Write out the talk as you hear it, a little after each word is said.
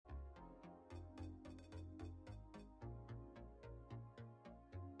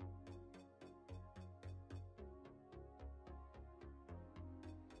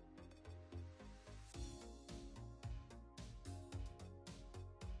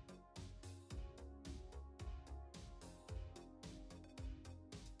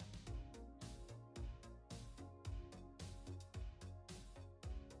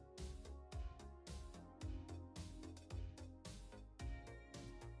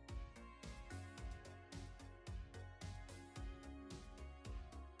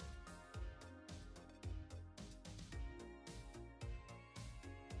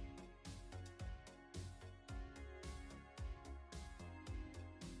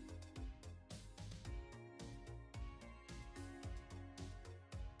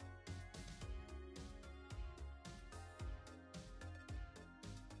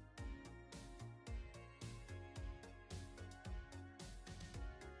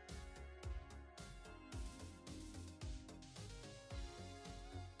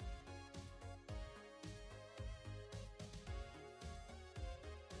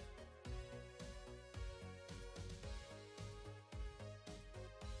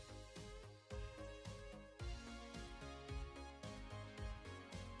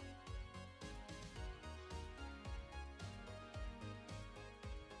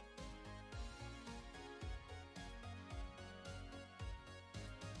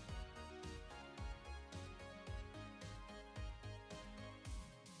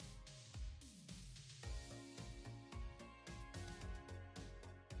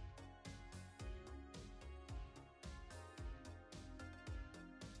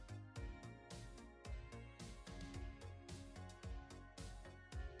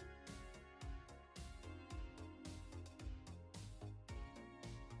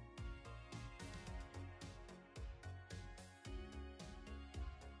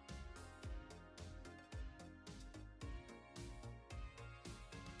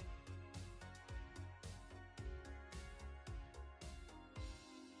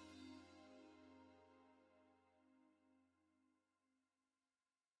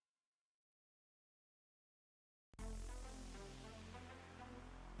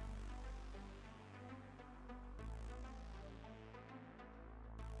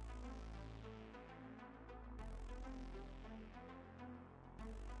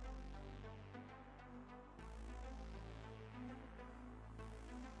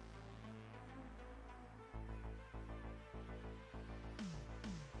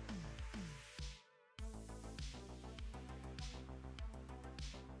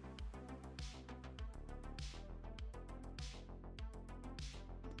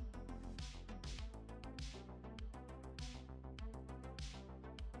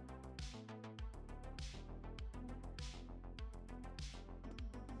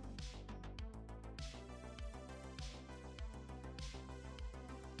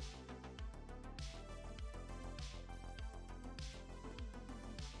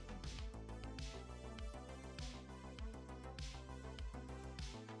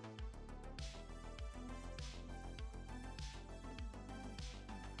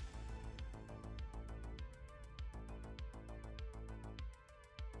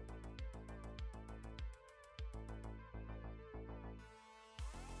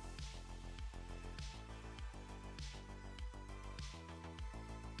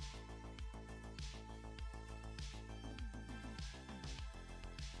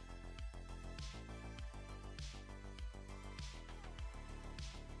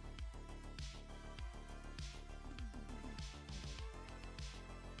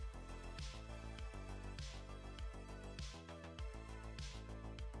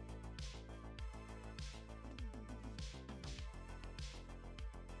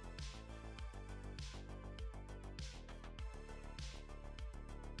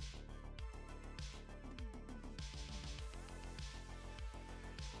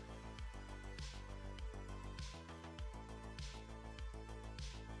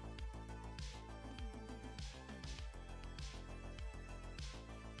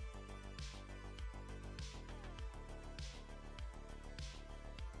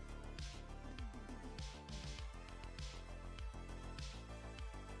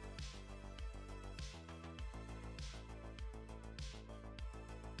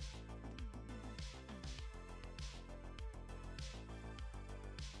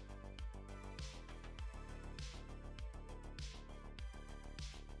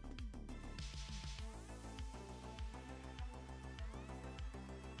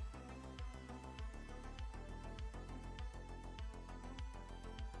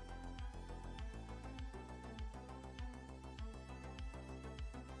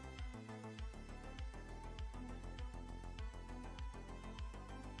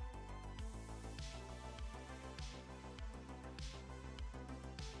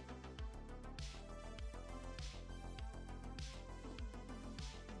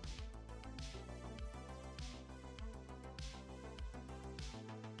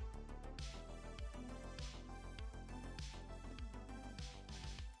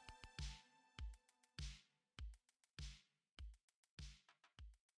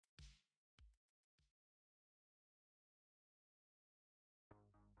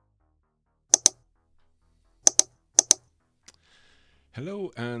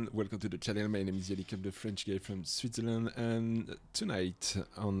Hello and welcome to the channel. My name is Yannick, I'm the French guy from Switzerland, and tonight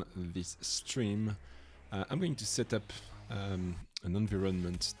on this stream I'm going to set up an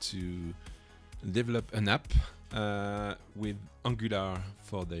environment to develop an app with Angular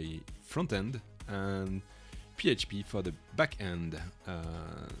for the front end and PHP for the back end.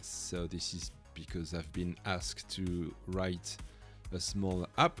 So this is because I've been asked to write a small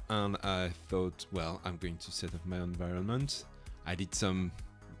app, and I thought, well, I'm going to set up my environment. I did some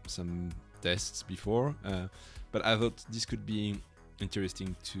tests before, but I thought this could be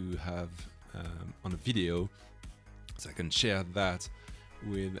interesting to have on a video, so I can share that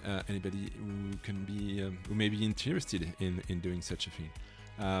with anybody who can be who may be interested in doing such a thing.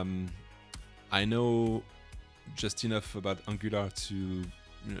 I know just enough about Angular to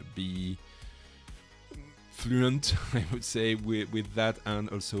be fluent, I would say, with that, and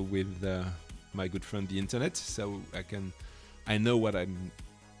also with my good friend the internet, so I know what I'm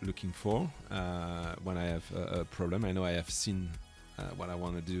looking for when I have a problem. I know I have seen what I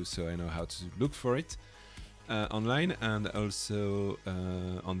want to do, so I know how to look for it online. And also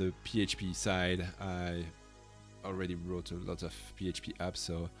on the PHP side, I already wrote a lot of PHP apps,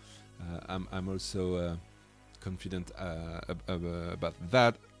 so I'm also confident about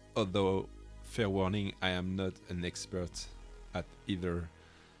that. Although, fair warning, I am not an expert at either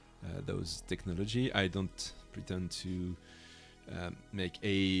those technology. I don't pretend to make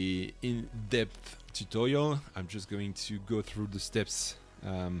a in-depth tutorial. I'm just going to go through the steps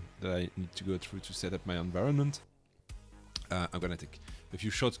that I need to go through to set up my environment. I'm gonna take a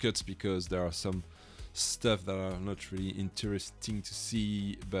few shortcuts because there are some stuff that are not really interesting to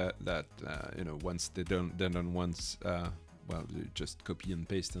see, but that once they're done once, well, you just copy and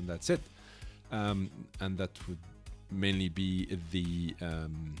paste and that's it. And that would mainly be the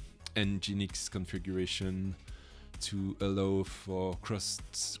Nginx configuration to allow for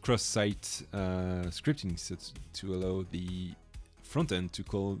cross-site scripting, so to allow the front end to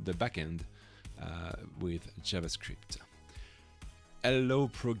call the backend with JavaScript. Hello,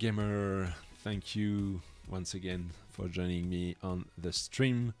 pro gamer! Thank you once again for joining me on the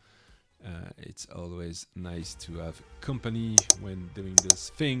stream. It's always nice to have company when doing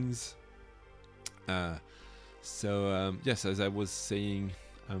those things. Yes, as I was saying,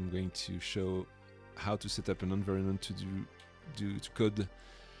 I'm going to show how to set up an environment to code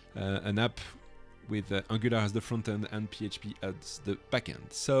an app with Angular as the front end and PHP as the back end.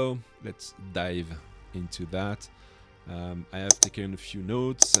 So let's dive into that. I have taken a few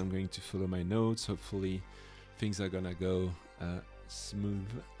notes. I'm going to follow my notes. Hopefully things are gonna go smooth,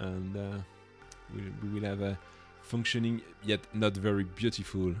 and we will have a functioning yet not very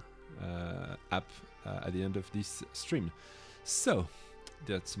beautiful app at the end of this stream. So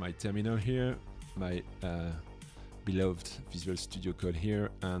that's my terminal here, my beloved Visual Studio Code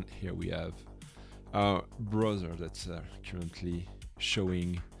here, and here we have our browser that's currently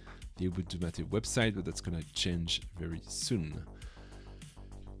showing the Ubuntu Mate website, but that's gonna change very soon.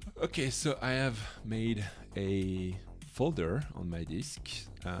 Okay, so I have made a folder on my disk,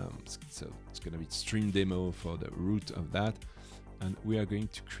 so it's gonna be stream demo for the root of that, and we are going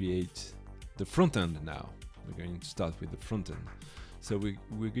to create the front end now. We're going to start with the front end. So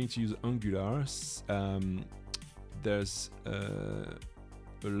we're going to use Angular. There's a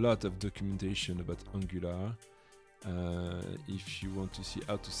lot of documentation about Angular. If you want to see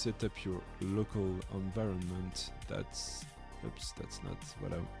how to set up your local environment, that's not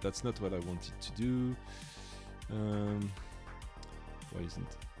what I wanted to do. Why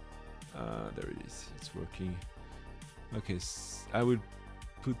isn't? There it is. It's working. Okay, I will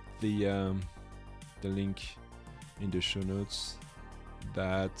put the link in the show notes.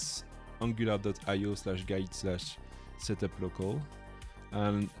 That's angular.io/guide/setuplocal,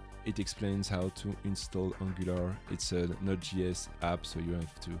 and it explains how to install Angular. It's a Node.js app, so you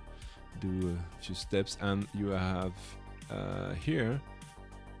have to do a few steps, and you have here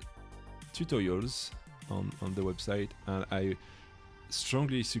tutorials on the website, and I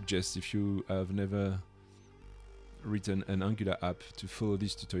strongly suggest, if you have never written an Angular app, to follow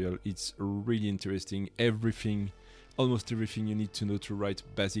this tutorial. It's really interesting. Almost everything you need to know to write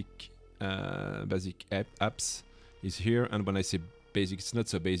basic apps is here. And when I say basic, it's not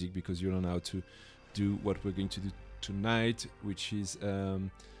so basic, because you don't know how to do what we're going to do tonight, which is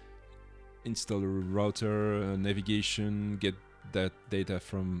install a router, navigation, get that data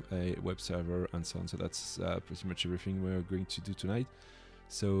from a web server, and so on. So that's pretty much everything we're going to do tonight.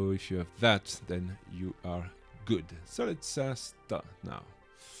 So if you have that, then you are good. So let's start now.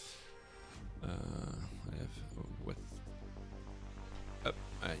 I have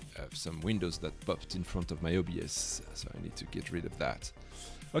I have some windows that popped in front of my OBS, so I need to get rid of that.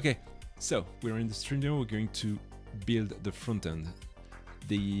 Okay, so we're in the stream now. We're going to build the front end.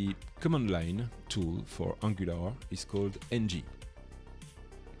 The command line tool for Angular is called ng.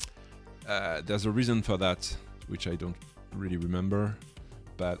 There's a reason for that, which I don't really remember,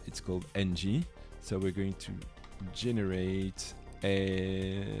 but it's called ng. So we're going to generate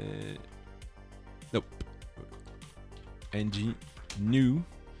a ng new.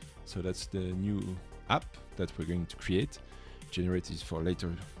 So that's the new app that we're going to create. Generate is for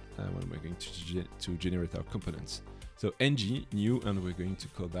later when we're going to generate our components. So ng new, and we're going to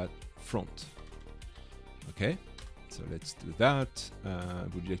call that front. Okay, so let's do that.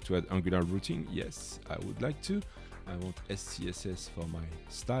 Would you like to add Angular routing? Yes, I would like to. I want SCSS for my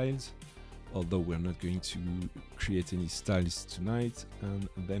styles, although we're not going to create any styles tonight. And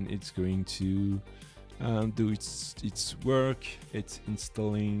then it's going to do its work. It's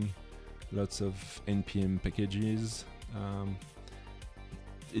installing lots of npm packages.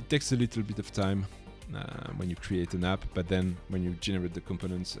 It takes a little bit of time when you create an app, but then when you generate the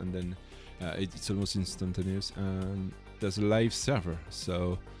components, and then it's almost instantaneous. And there's a live server,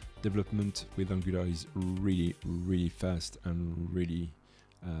 so development with Angular is really fast and really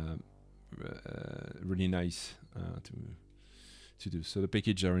nice to do. So the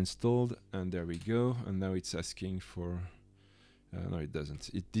packages are installed, and there we go. And now it's asking for no, it doesn't.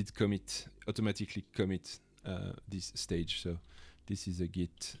 It did automatically commit this stage. So this is a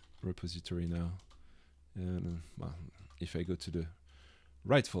Git repository now. And well, if I go to the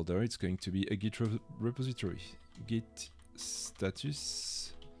right folder, it's going to be a Git repository. Git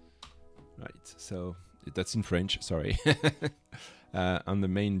status. Right, so that's in French, sorry. On the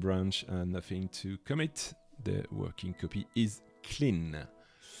main branch, nothing to commit. The working copy is clean.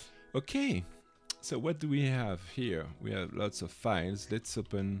 Okay, so what do we have here? We have lots of files. Let's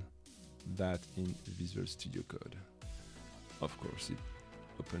open that in Visual Studio Code. Of course, it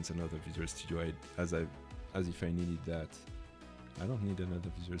opens another Visual Studio as if I needed that. I don't need another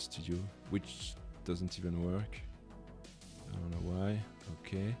Visual Studio, which doesn't even work. I don't know why.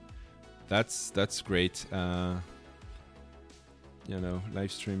 Okay, that's great. You know,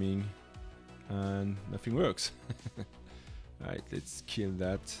 live streaming, and nothing works. All right, let's kill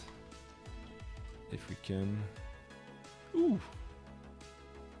that if we can. Ooh.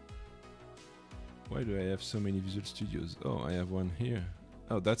 Why do I have so many Visual Studios? Oh, I have one here.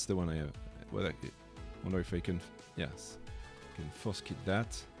 Oh, that's the one I have. Well, I wonder if I can. Yes, I can force kit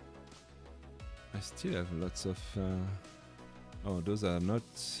that. I still have lots of. Oh, those are not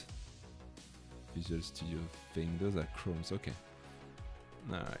Visual Studio thing. Those are Chromes. Okay.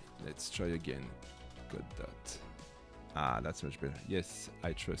 All right, let's try again. Got that. Ah, that's much better. Yes,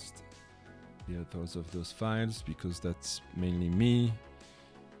 I trust the authors of those files because that's mainly me.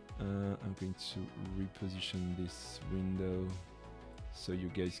 I'm going to reposition this window so you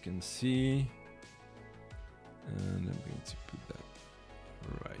guys can see. And I'm going to put that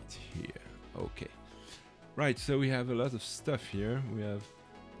right here. Okay. Right, so we have a lot of stuff here. We have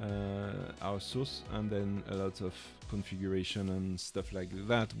our source and then a lot of configuration and stuff like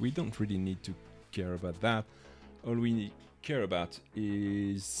that. We don't really need to care about that. All we care about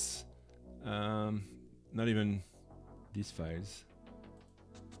is not even these files,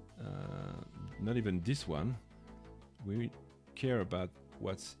 not even this one. We care about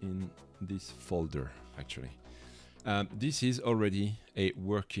what's in this folder actually. This is already a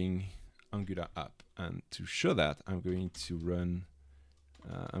working Angular app, and to show that I'm going to run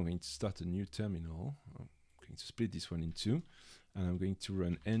I'm going to start a new terminal. I'm going to split this one in two, and I'm going to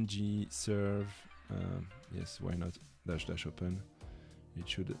run ng serve. Yes, why not -- open. It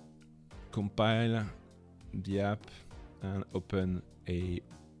should compile the app and open a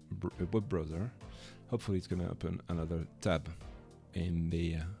web browser. Hopefully it's going to open another tab in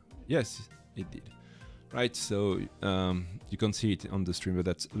the yes, it did. Right, so you can see it on the stream, but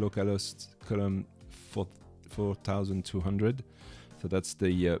that's localhost column 4200. So that's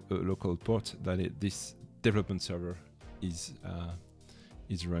the local port that this development server is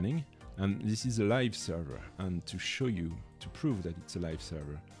running, and this is a live server. And to show you, to prove that it's a live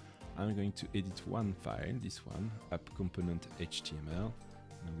server, I'm going to edit one file, this one, app component HTML.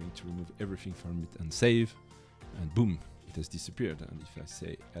 And I'm going to remove everything from it and save, and boom, it has disappeared. And if I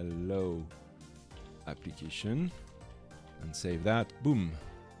say hello application and save that, boom,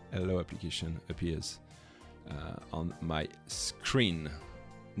 hello application appears on my screen.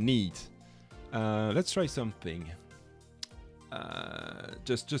 Neat. Let's try something.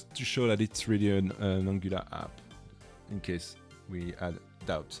 Just to show that it's really an Angular app, in case we had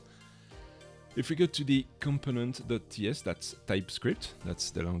doubts. If we go to the component.ts, that's TypeScript,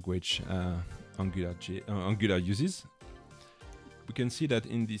 that's the language Angular uses. We can see that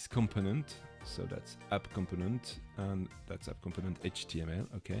in this component, so that's app component and that's app component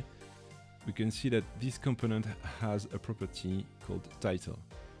HTML, okay. We can see that this component has a property called title.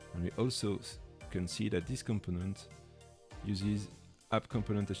 And we also can see that this component uses app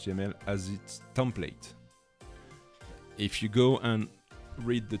component HTML as its template. If you go and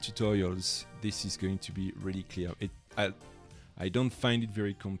read the tutorials, this is going to be really clear. I don't find it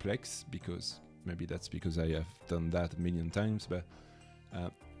very complex, because maybe that's because I have done that a million times, but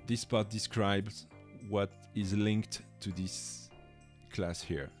this part describes what is linked to this class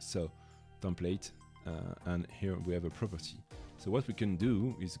here. So template, and here we have a property. So what we can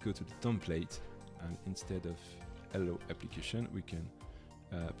do is go to the template, and instead of hello application, we can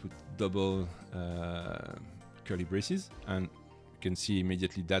put double curly braces, and we can see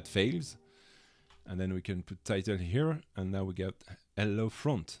immediately that fails. And then we can put title here, and now we get hello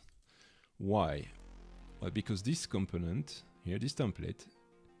front. Why? Well, because this component here, this template,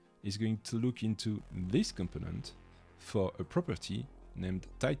 is going to look into this component for a property named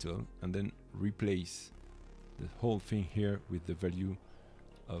title, and then replace the whole thing here with the value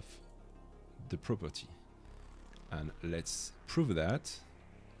of the property. And let's prove that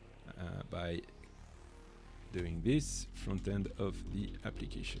by doing this front end of the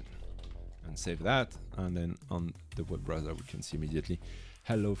application, and save that, and then on the web browser we can see immediately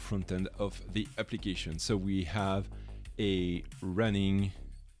hello front end of the application. So we have a running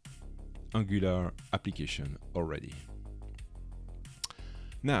Angular application already.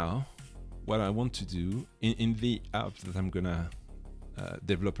 Now what I want to do in the app that I'm gonna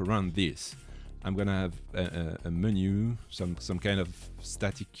develop around this, I'm gonna have a menu, some kind of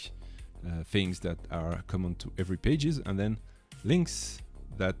static things that are common to every pages, and then links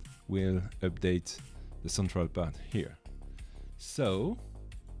that will update the central part here. So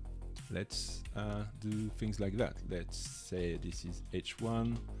let's do things like that. Let's say this is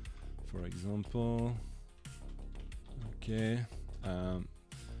H1, for example. Okay,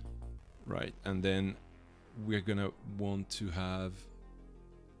 right, and then we're gonna want to have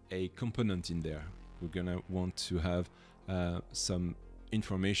a component in there. We're gonna want to have some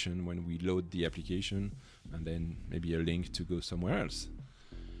information when we load the application, and then maybe a link to go somewhere else.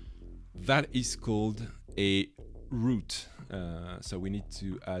 That is called a route. So we need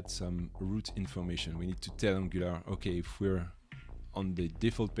to add some route information. We need to tell Angular, okay, if we're on the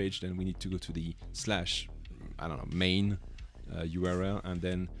default page, then we need to go to the slash, I don't know, main URL, and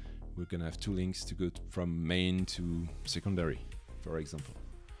then we're gonna have two links to go from main to secondary, for example.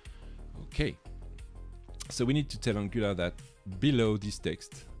 Okay, so we need to tell Angular that below this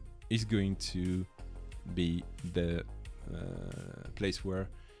text is going to be the place where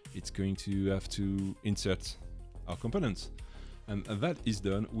it's going to have to insert our components, and that is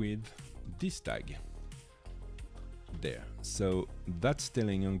done with this tag there. So that's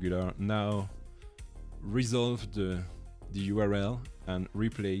telling Angular now resolve the URL and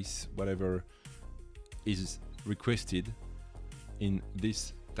replace whatever is requested in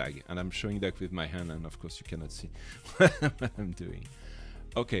this tag. And I'm showing that with my hand, and of course you cannot see what I'm doing.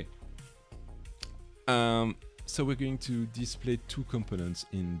 Okay, so we're going to display two components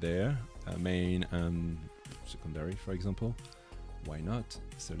in there, main and secondary, for example. Why not?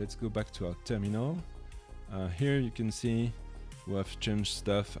 So let's go back to our terminal. Here you can see we have changed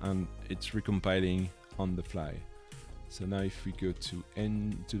stuff, and it's recompiling on the fly. So now if we go to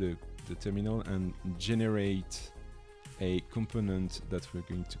the terminal and generate a component that we're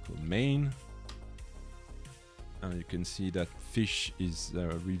going to call main, and you can see that fish is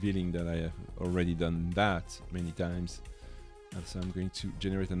revealing that I have already done that many times. And so I'm going to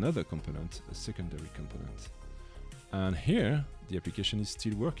generate another component, a secondary component. And here the application is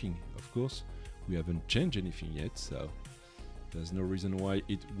still working. Of course, we haven't changed anything yet, so there's no reason why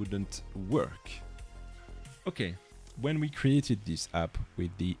it wouldn't work. Okay, when we created this app with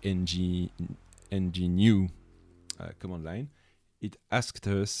the ng-new command line, it asked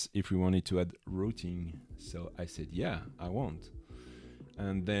us if we wanted to add routing. So I said, yeah, I want.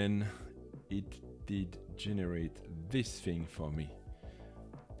 And then it did generate this thing for me.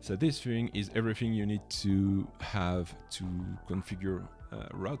 So this thing is everything you need to have to configure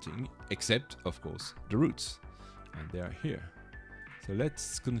routing, except of course the routes, and they are here. So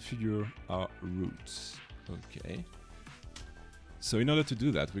let's configure our routes. Okay, so in order to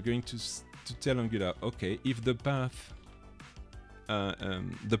do that, we're going to tell Angular, okay, if the path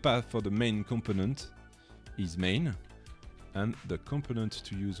for the main component is main, and the component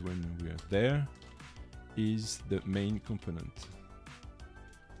to use when we are there is the main component.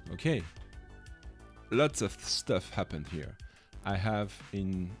 Okay, lots of stuff happened here. I have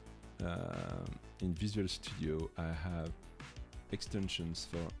in Visual Studio, I have extensions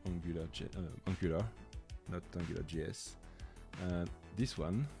for Angular, not AngularJS. This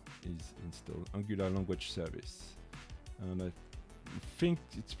one is installed, Angular Language Service. And I think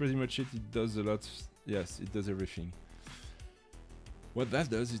it's pretty much it. It does a lot. Yes, it does everything. What that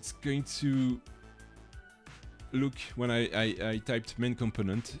does, it's going to look, when I typed main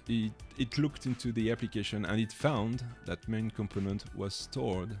component, it looked into the application and it found that main component was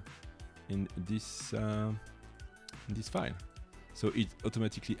stored in this file. So it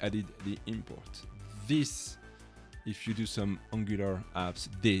automatically added the import. This, if you do some Angular apps,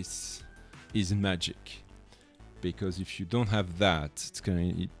 this is magic. Because if you don't have that, it's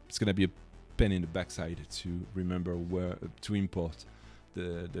gonna be a pain in the backside to remember where to import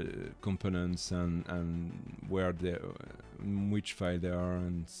the components and where they, which file they are,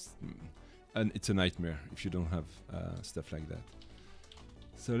 and it's a nightmare if you don't have stuff like that.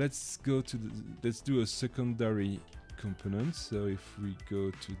 So let's go to let's do a secondary component. So if we go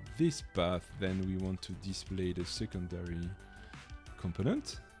to this path, then we want to display the secondary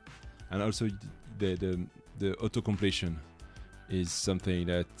component, and also the auto completion is something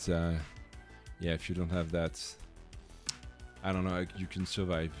that yeah, if you don't have that, I don't know, you can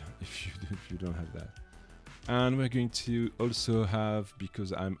survive if you don't have that. And we're going to also have,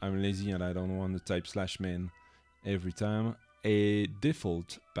 because I'm lazy and I don't want to type /main every time, a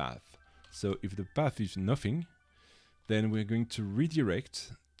default path. So if the path is nothing, then we're going to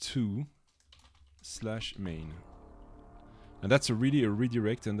redirect to /main. And that's really a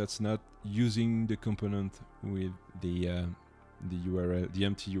redirect, and that's not using the component with the URL, the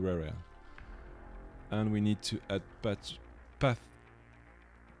empty URL. And we need to add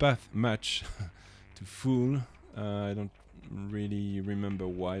path match to full. I don't really remember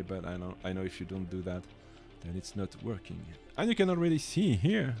why, but I know if you don't do that, then it's not working. And you can already see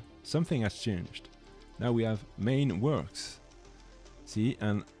here something has changed. Now we have main works. See,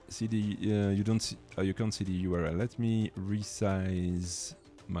 and see the you can't see the URL. Let me resize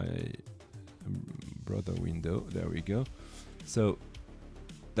my brother window. There we go. So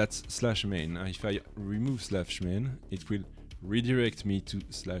that's /main. If I remove /main, it will redirect me to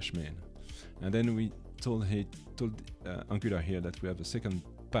 /main. And then we told Angular here that we have a second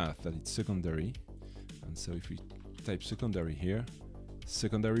path, that it's secondary. And so if we type secondary here,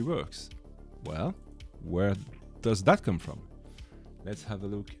 secondary works. Well, where does that come from? Let's have a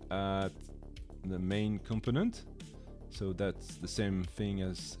look at the main component. So that's the same thing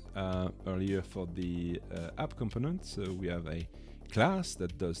as earlier for the app component. So we have a class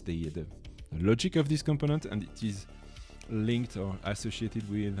that does the logic of this component, and it is linked or associated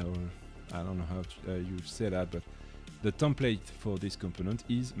with, or I don't know how you say that, but the template for this component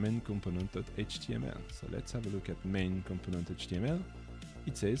is main component.html. So let's have a look at main component.html.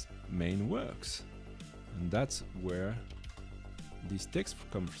 It says main works, and that's where this text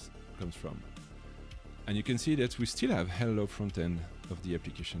comes from. And you can see that we still have hello frontend of the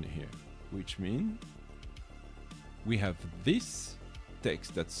application here, which means we have this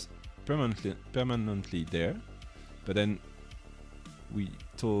text that's permanently there, but then we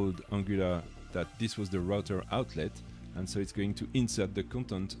told Angular that this was the router outlet, and so it's going to insert the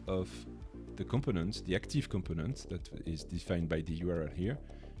content of the component, the active component that is defined by the URL here,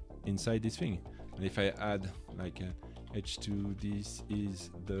 inside this thing. And if I add like a h2, this is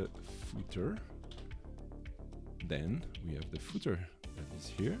the footer, then we have the footer that is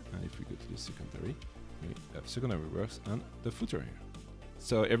here. And if we go to the secondary, we have secondary works and the footer here.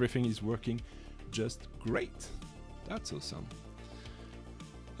 So everything is working just great. That's awesome.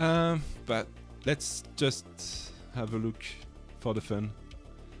 But let's just have a look for the fun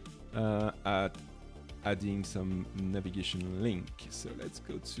at adding some navigation link. So let's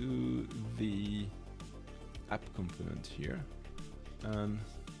go to the app component here, and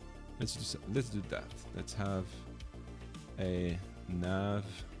let's do that. Let's have a nav,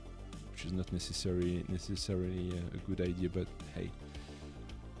 which is not necessarily a good idea, but hey.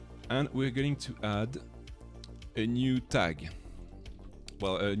 And we're going to add a new tag.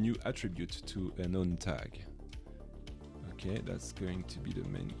 Well, a new attribute to a known tag. Okay, that's going to be the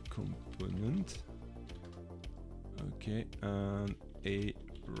main component. Okay, and a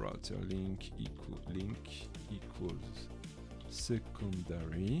router link equals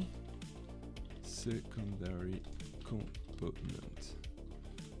secondary component.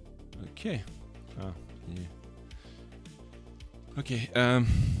 Okay. Yeah. Okay.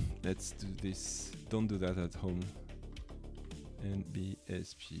 Let's do this. Don't do that at home.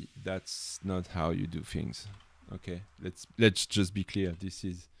 NBSP. That's not how you do things. Okay. Let's just be clear. This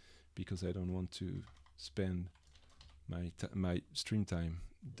is because I don't want to spend my stream time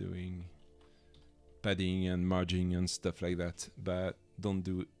doing padding and margin and stuff like that, but don't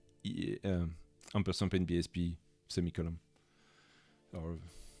do ampersand BSP semicolon or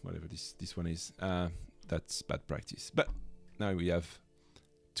whatever this one is. That's bad practice. But now we have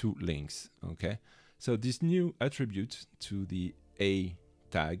two links. Okay, so this new attribute to the A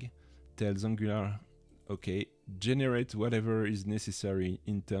tag tells Angular, okay, generate whatever is necessary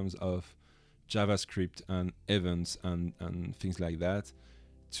in terms of JavaScript and events and things like that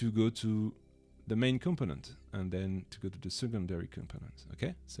to go to the main component and then to go to the secondary component.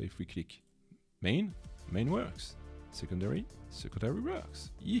 Okay, so if we click main works, secondary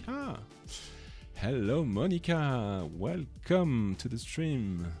works. Yeehaw! Hello Monica, welcome to the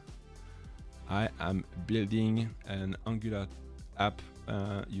stream. I am building an Angular app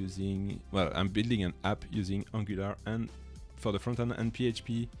I'm building an app using Angular and for the front-end and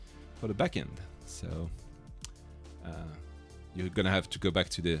PHP for the backend. So you're gonna have to go back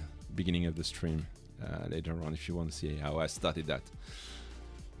to the beginning of the stream later on if you want to see how I started that.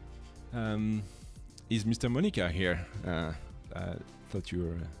 Is Mr. Monica here? I thought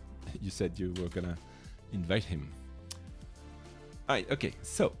you said you were gonna invite him. Alright, okay,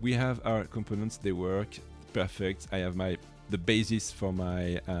 so we have our components, they work perfect. I have the basis for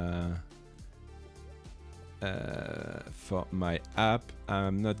my app.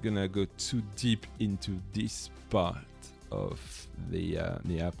 I'm not gonna go too deep into this part of the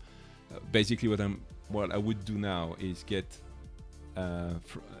app. Basically, what I would do now is get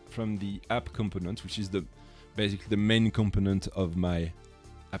from the app component, which is basically the main component of my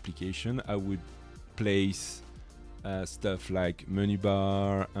application. I would place stuff like menu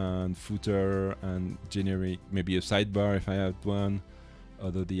bar and footer and generate maybe a sidebar if I had one.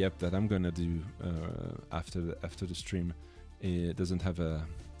 Although the app that I'm gonna do after the stream, it doesn't have a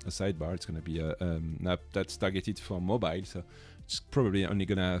sidebar. It's gonna be an app that's targeted for mobile, so it's probably only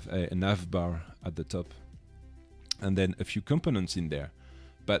gonna have a nav bar at the top, and then a few components in there.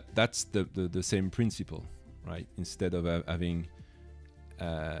 But that's the same principle, right? Instead of having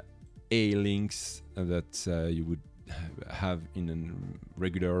A links that you would have in a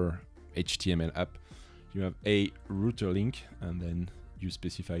regular HTML app, you have a router link, and then you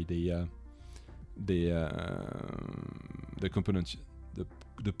specify the component,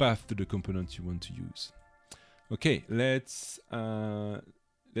 the path to the component you want to use. Okay, let's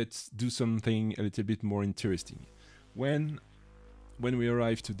do something a little bit more interesting. When we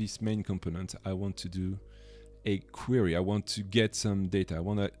arrive to this main component, I want to do a query. I want to get some data. I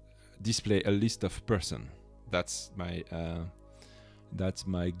want to display a list of person. That's my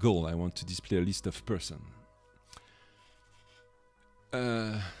goal. I want to display a list of person.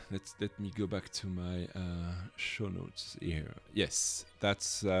 Let me go back to my show notes here. Yes,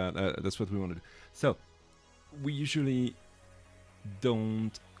 that's what we want to do. So we usually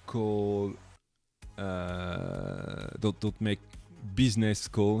don't call don't make business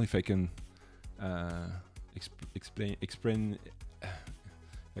call, if I can explain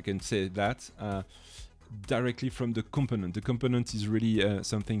I can say that directly from the component. The component is really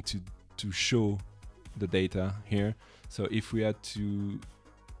something to show the data here. So if we have to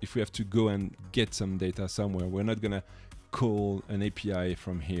go and get some data somewhere, we're not gonna call an API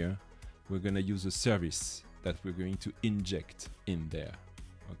from here. We're gonna use a service that we're going to inject in there.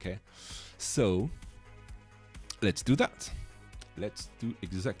 Okay, so let's do that. Let's do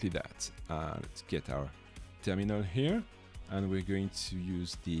exactly that. Let's get our terminal here, and we're going to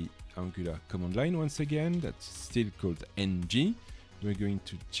use the Angular command line once again. That's still called ng. We're going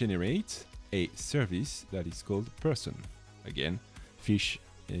to generate a service that is called person. Again, fish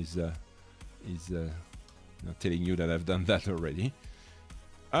is not telling you that I've done that already.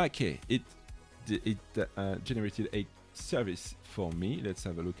 Okay, it generated a service for me. Let's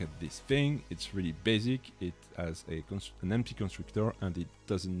have a look at this thing. It's really basic. It has an empty constructor and it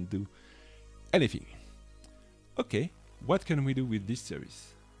doesn't do anything. Okay, what can we do with this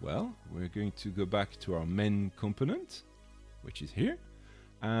service? Well, we're going to go back to our main component, which is here,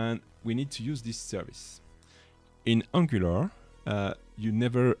 and we need to use this service. In Angular, you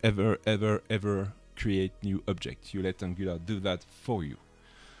never ever create new objects. You let Angular do that for you.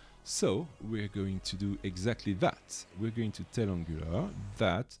 So we're going to do exactly that. We're going to tell Angular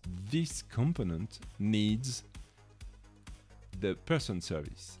that this component needs the person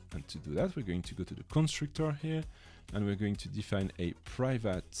service. And to do that, we're going to go to the constructor here, and we're going to define a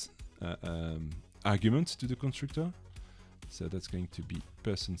private argument to the constructor. So that's going to be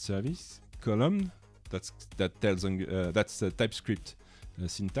person service column. That's a TypeScript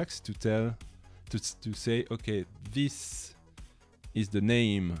syntax to say, okay, this is the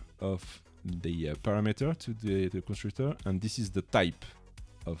name of the parameter to the constructor, and this is the type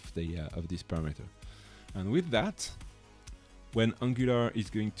of this parameter. And with that, when Angular is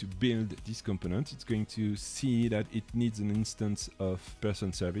going to build this component, it's going to see that it needs an instance of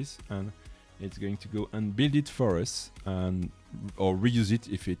person service, and it's going to go and build it for us, and or reuse it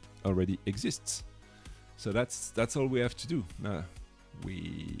if it already exists. So that's all we have to do. Now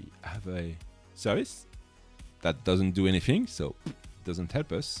we have a service that doesn't do anything, so it doesn't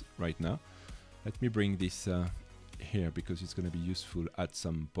help us right now. Let me bring this here because it's going to be useful at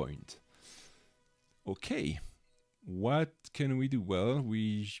some point. Okay, what can we do? Well,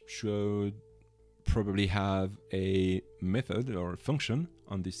 we should probably have a method or a function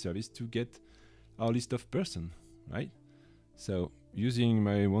on this service to get our list of person, right? So using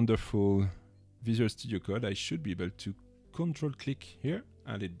my wonderful Visual Studio Code, I should be able to control click here,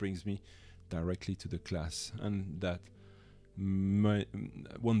 and it brings me directly to the class, and that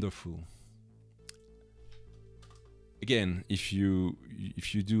wonderful. Again, if you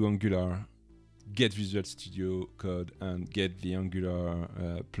do Angular, get Visual Studio Code and get the Angular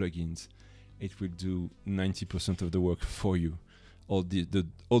plugins, it will do 90% of the work for you, all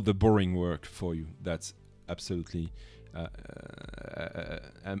the boring work for you. That's absolutely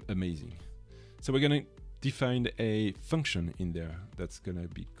amazing. So we're gonna define a function in there that's gonna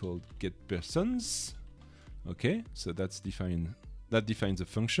be called getPersons. Okay, so that defines a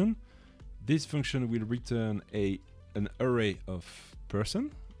function. This function will return an array of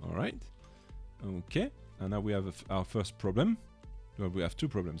person. All right. Okay, and now we have our first problem. Well, we have two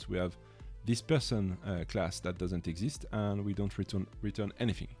problems. We have this person class that doesn't exist, and we don't return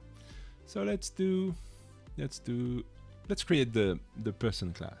anything. So let's create the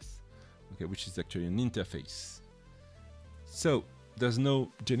person class. Okay, which is actually an interface. So there's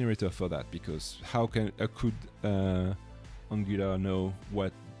no generator for that, because how could Angular know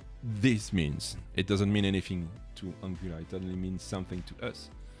what this means? It doesn't mean anything to Angular. It only means something to us.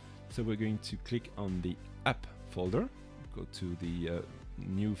 So we're going to click on the app folder, go to the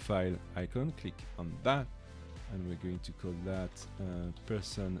new file icon, click on that, and we're going to call that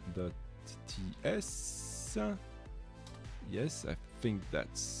person.ts. Yes, I think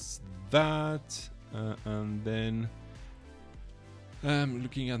that's that. And then I'm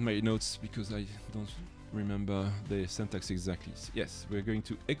looking at my notes because I don't remember the syntax exactly. Yes, we're going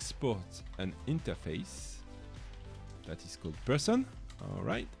to export an interface that is called person. All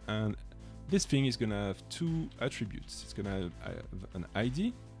right, and this thing is gonna have two attributes. It's gonna have an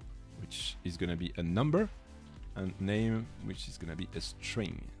ID, which is gonna be a number, and name, which is gonna be a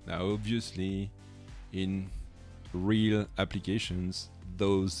string. Now, obviously, in real applications,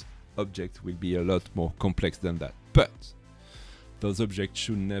 those objects will be a lot more complex than that. But those objects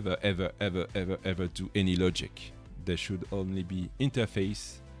should never, ever, ever, ever, ever do any logic. They should only be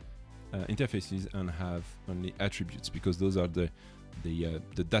interfaces and have only attributes, because those are the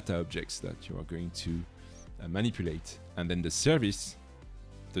data objects that you are going to manipulate, and then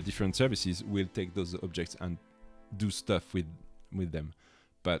the different services will take those objects and do stuff with them.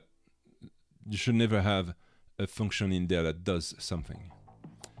 But you should never have a function in there that does something.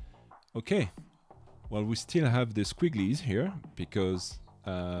 Okay, well, we still have the squigglies here because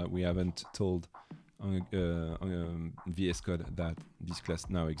we haven't told VS Code that this class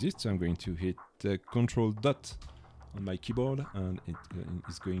now exists. So I'm going to hit Control dot on my keyboard, and it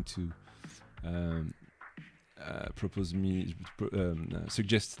is going to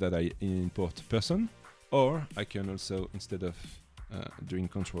suggest that I import person, or I can also, instead of doing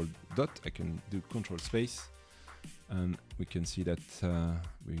Control dot, I can do Control space, and we can see that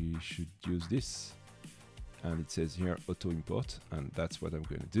we should use this, and it says here auto import, and that's what I'm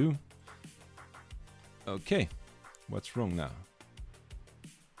going to do. Okay, what's wrong now?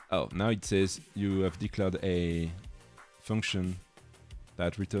 Oh, now it says you have declared a function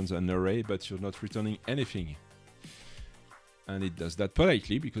that returns an array, but you're not returning anything. And it does that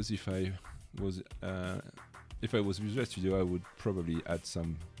politely, because if I was Visual Studio, I would probably add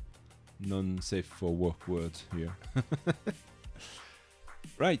some non-safe for work words here.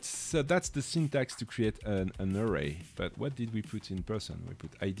 Right, so that's the syntax to create an array. But what did we put in person? We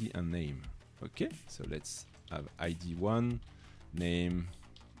put ID and name. Okay, so let's have ID1, name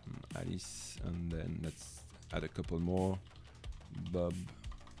Alice, and then let's add a couple more. Bob.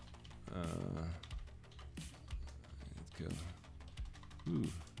 Let's go. Ooh.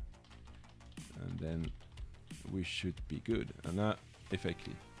 And then we should be good. And now, if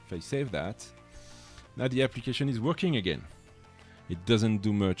I save that, now the application is working again. It doesn't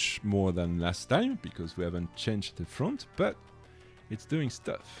do much more than last time because we haven't changed the front, but it's doing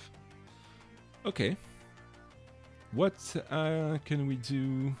stuff. Okay. What can we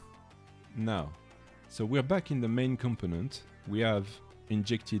do now. So we're back in the main component. We have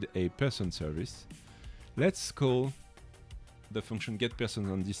injected a person service. Let's call the function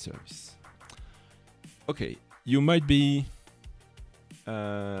getPerson on this service. Okay, you might be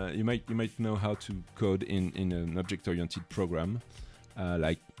you might know how to code in an object-oriented program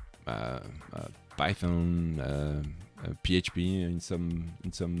like Python, PHP in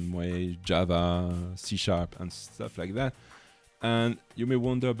some way, Java, C# and stuff like that. And you may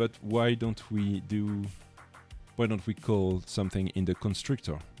wonder, but why don't we call something in the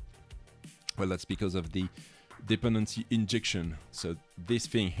constructor? Well, that's because of the dependency injection. So this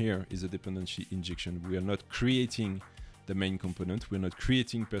thing here is a dependency injection. We are not creating the main component. We're not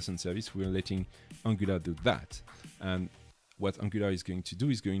creating person service. We're letting Angular do that. And what Angular is going to do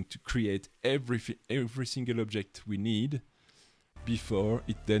is going to create every single object we need before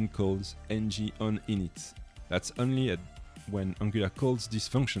it then calls ng on init. That's only when Angular calls this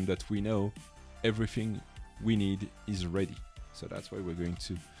function that we know everything we need is ready. So that's why we're going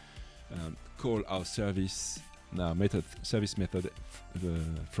to call our service method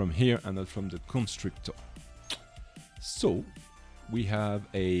from here and not from the constructor. So we have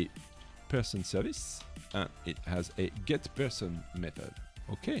a person service and it has a getPerson method.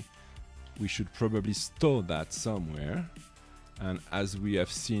 Okay, we should probably store that somewhere. And as we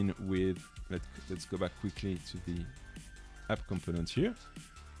have seen with, let's go back quickly to the app component here.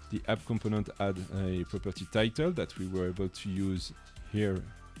 The app component had a property title that we were able to use here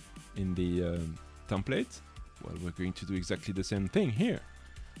in the template. Well, we're going to do exactly the same thing here.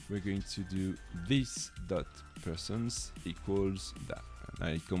 We're going to do this dot persons equals that.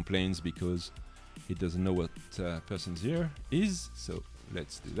 And it complains because it doesn't know what persons here is. So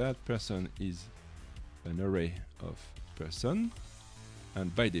let's do that. Person is an array of person,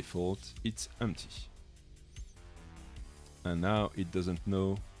 and by default it's empty. And now it doesn't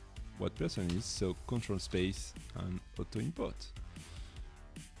know what person is, so control space and auto import.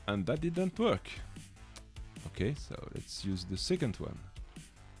 And that didn't work. Okay, so let's use the second one.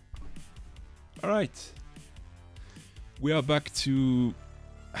 All right, we are back to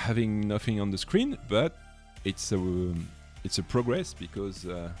having nothing on the screen, but it's a progress because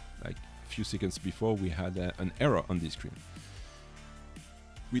like a few seconds before we had an error on the screen.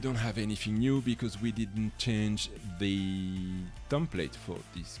 We don't have anything new because we didn't change the template for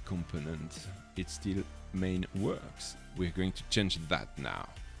this component. It still main works. We're going to change that now.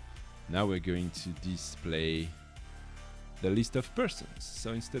 Now we're going to display the list of persons.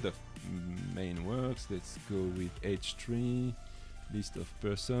 So instead of main works, let's go with h3 list of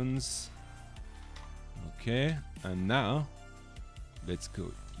persons. Okay, and now let's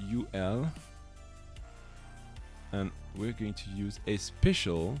go ul, and we're going to use a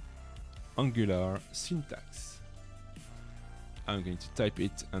special Angular syntax. I'm going to type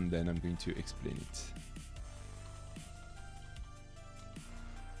it and then I'm going to explain it.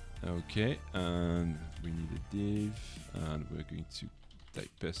 Okay, and we need a div, and we're going to type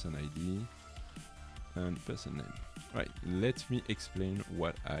person ID and person name. Right, let me explain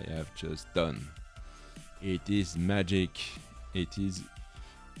what I have just done. It is magic. It is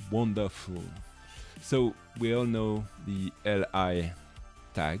wonderful. So we all know the li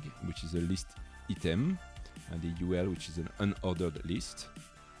tag, which is a list item, and the ul, which is an unordered list.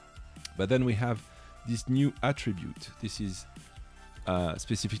 But then we have this new attribute. This is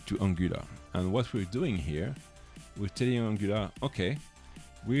specific to Angular. And what we're doing here, we're telling Angular, okay,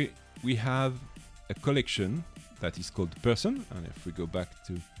 we have a collection that is called person. And if we go back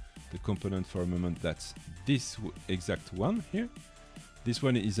to the component for a moment, that's this exact one here. This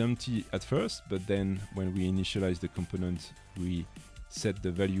one is empty at first, but then when we initialize the component, we set the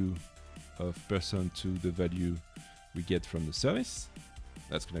value of person to the value we get from the service.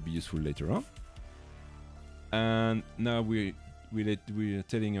 That's going to be useful later on. And now we're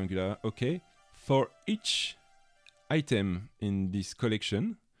telling Angular, okay, for each item in this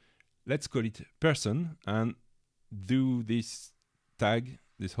collection, let's call it person and do this tag,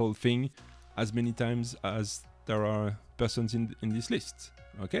 this whole thing, as many times as there are persons in this list.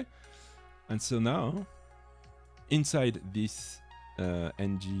 Okay, and so now inside this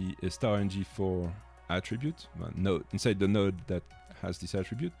 *ng4 attribute, well, node, inside the node that has this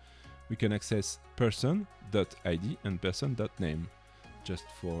attribute, we can access person.id and person.name. Just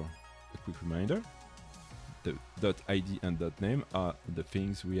for a quick reminder, the .id and .name are the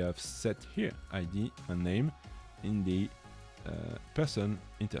things we have set here, ID and name, in the person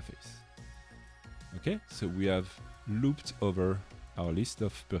interface. Okay, so we have looped over our list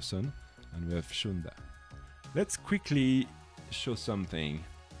of person and we have shown that. Let's quickly show something.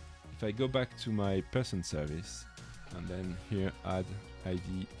 If I go back to my person service and then here add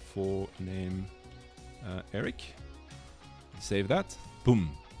ID for name Eric. Save that. Boom,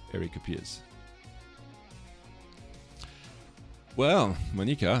 Eric appears. Well,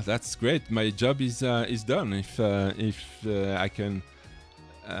 Monica, that's great. My job is done. If I can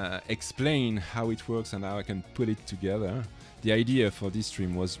explain how it works and how I can put it together. The idea for this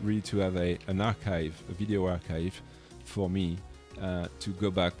stream was really to have an archive, a video archive for me to go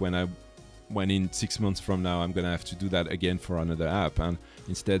back when in 6 months from now I'm gonna have to do that again for another app, and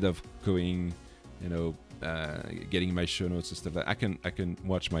instead of going, you know, getting my show notes and stuff, that I can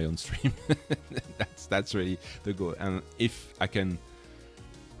watch my own stream. that's really the goal. And if I can,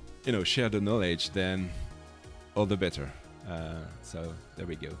 you know, share the knowledge, then all the better. So there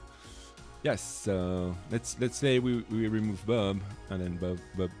we go. Yes, so let's say we remove Bob, and then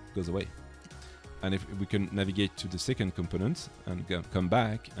Bob goes away. And if we can navigate to the second component and come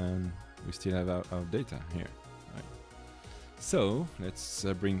back, and we still have our data here. Right. So let's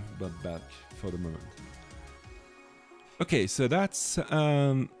bring Bob back for the moment. Okay, so that's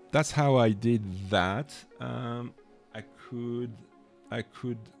how I did that. I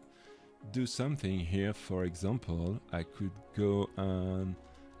could do something here. For example, I could go and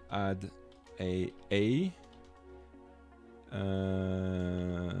add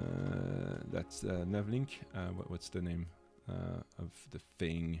that's navlink. What's the name of the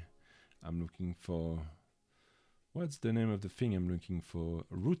thing I'm looking for? What's the name of the thing I'm looking for?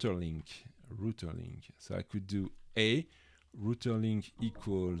 Router link. So I could do router link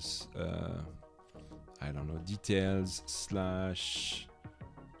equals I don't know, details /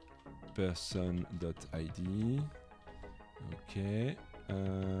 person.id. Okay,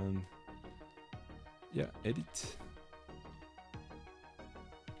 and yeah, edit.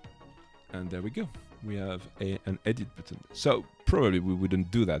 And there we go. We have an edit button. So probably we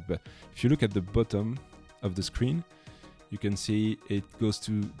wouldn't do that, but if you look at the bottom of the screen, you can see it goes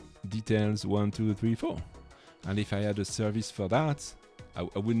to details 1, 2, 3, 4. And if I had a service for that, I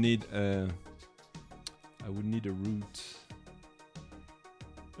would need a route.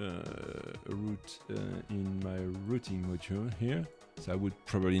 In my routing module here, so I would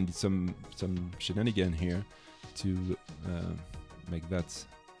probably need some shenanigan here to make that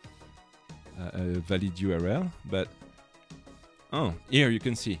a valid URL. But here you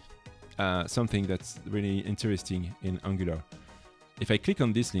can see something that's really interesting in Angular. If I click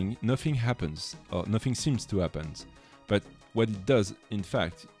on this link, nothing happens, or nothing seems to happen. But what it does, in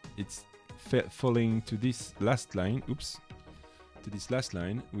fact, it's falling to this last line. Oops. To this last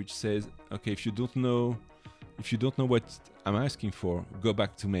line, which says, okay, if you don't know what I'm asking for, go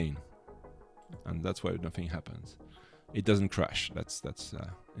back to main, and that's why nothing happens. It doesn't crash. That's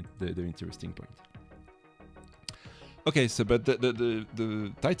the interesting point. Okay, so but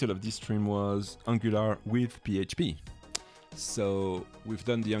the title of this stream was Angular with PHP. So we've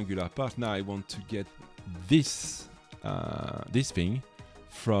done the Angular part. Now I want to get this thing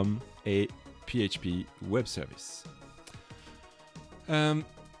from a PHP web service.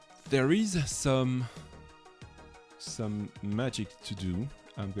 There is some magic to do.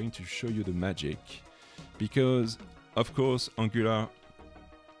 I'm going to show you the magic, because of course Angular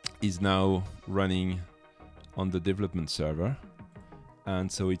is now running on the development server, and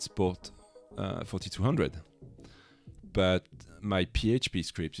so it's port 4200. But my PHP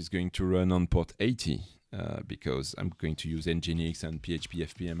script is going to run on port 80 because I'm going to use Nginx and PHP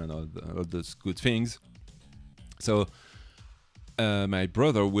FPM and all those good things. So my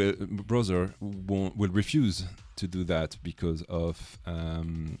browser will refuse to do that because of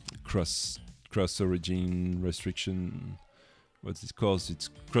cross-origin restriction. What's it called? It's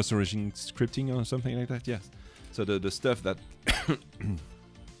cross-origin scripting or something like that. Yes. So the stuff that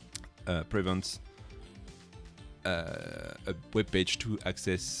prevents a web page to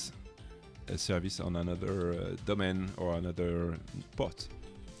access a service on another domain or another port.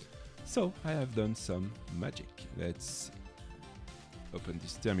 So I have done some magic. Let's open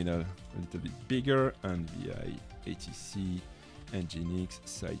this terminal a little bit bigger, and VI ATC Nginx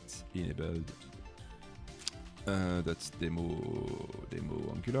site enabled. That's demo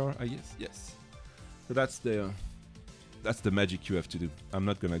Angular, I guess. Yes. So that's the magic you have to do. I'm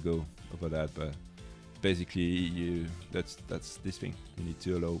not gonna go over that, but basically that's this thing. You need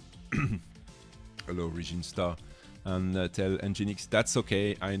to allow region star and tell Nginx that's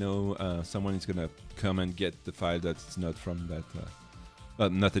okay. I know someone is gonna come and get the file that's not from that.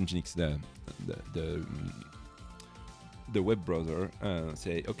 Not Nginx, the web browser.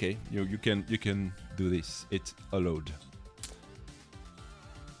 Say okay, you can do this. It's allowed.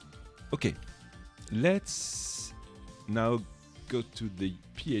 Okay, let's now go to the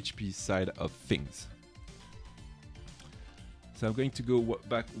PHP side of things. So I'm going to go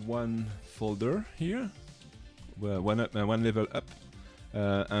back one folder here, well, one level up,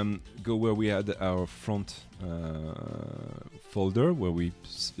 and go where we had our front folder where we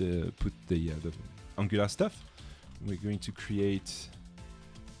put the Angular stuff. We're going to create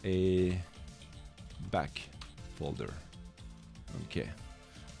a back folder. Okay,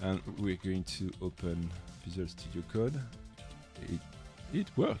 and we're going to open Visual Studio Code.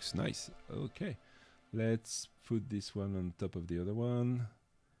 It works, nice. Okay, let's put this one on top of the other one.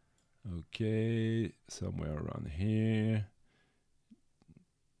 Okay, somewhere around here.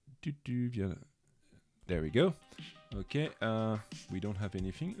 There we go. Okay, we don't have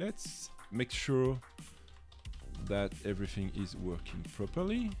anything. Let's make sure that everything is working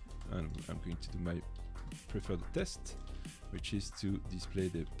properly. And I'm going to do my preferred test, which is to display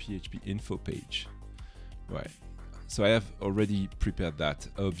the PHP info page. Right. So I have already prepared that,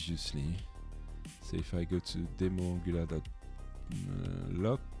 obviously. So if I go to demo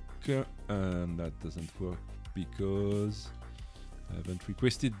angular.lock, and that doesn't work because I haven't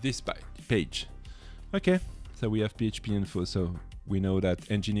requested this page. Okay, so we have PHP info, so we know that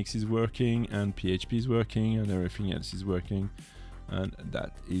Nginx is working and PHP is working and everything else is working, and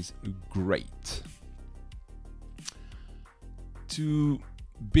that is great. To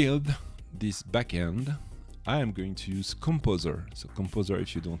build this backend, I am going to use Composer. So Composer,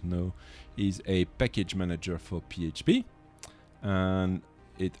 if you don't know, is a package manager for PHP, and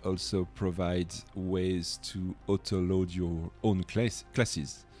it also provides ways to auto-load your own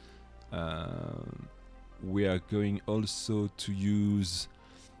classes. We are going also to use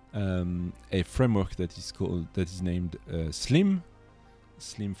a framework that is named Slim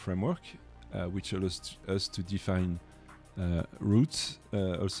framework, which allows us to define routes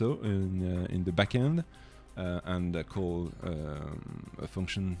also in the backend. And call a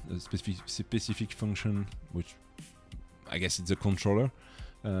function, a specific function, which I guess it's a controller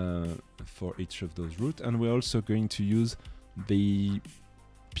for each of those routes. And we're also going to use the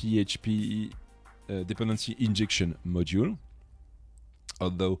PHP dependency injection module.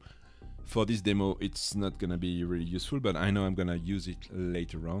 Although for this demo it's not gonna be really useful, but I know I'm gonna use it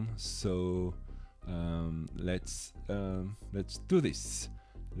later on. So let's do this.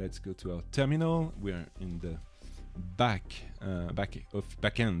 Let's go to our terminal. We're in the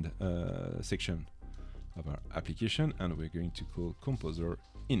backend section of our application, and we're going to call Composer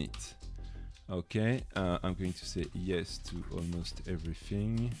init. Okay, I'm going to say yes to almost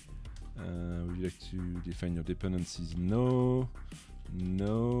everything. Would you like to define your dependencies? No.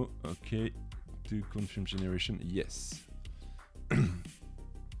 No. Okay. Do confirm generation? Yes.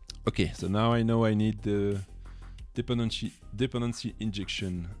 Okay, so now I know I need the dependency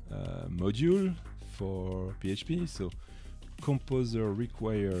injection module for PHP. So Composer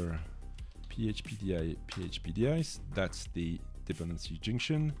require php-di, that's the dependency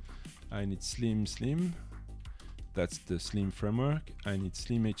injection. I need slim, that's the Slim framework. I need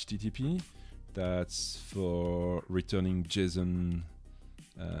slim HTTP, that's for returning JSON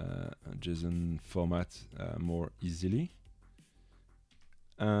format more easily.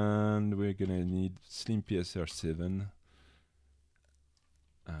 And we're gonna need slim PSR7,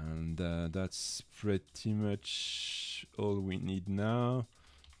 and that's pretty much all we need now.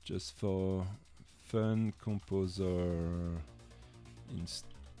 Just for fun, Composer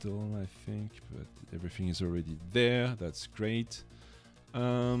install, I think, but everything is already there. That's great.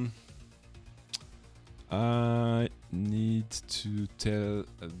 I need to tell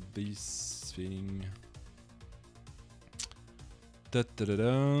this thing.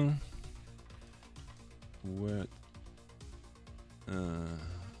 Where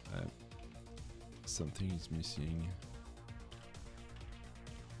something is missing.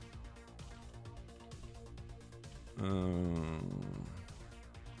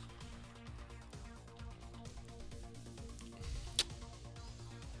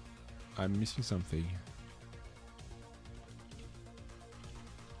 I'm missing something.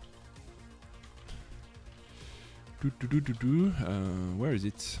 Where is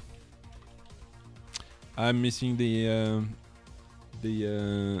it? I'm missing the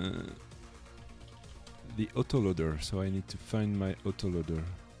autoloader, so I need to find my autoloader.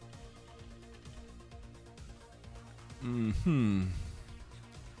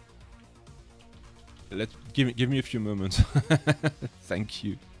 Give me a few moments. Thank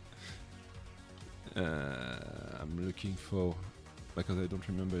you. I'm looking for, because I don't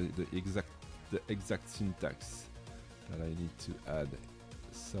remember the exact syntax that I need to add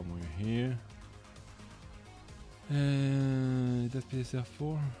somewhere here. Is that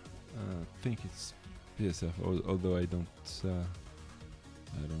PSR4? I think it's PSR4, although I don't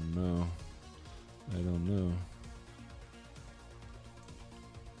know.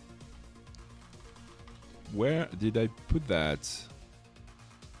 Where did I put that?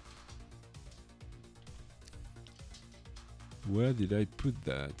 Where did I put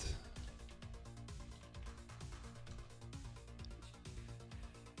that?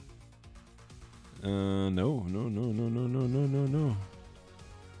 No.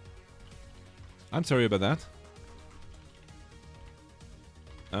 I'm sorry about that.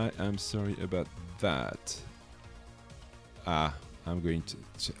 I am sorry about that. I'm going to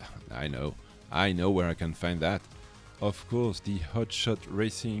I know where I can find that. Of course, the Hotshot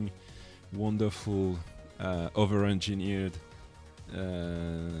Racing wonderful over-engineered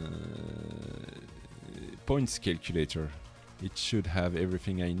points calculator. It should have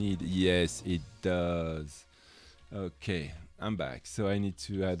everything I need. Yes, it does. Okay, I'm back. So I need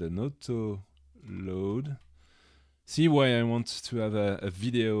to add an auto load. See why I want to have a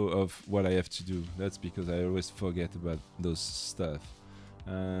video of what I have to do. That's because I always forget about those stuff.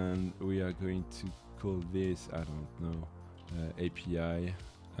 And we are going to call this, I don't know, API.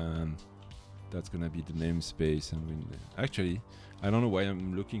 And that's gonna be the namespace. And actually, I don't know why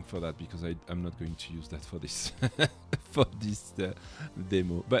I'm looking for that, because I'm not going to use that for this for this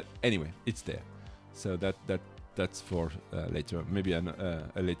demo. But anyway, it's there. So that's for later, maybe a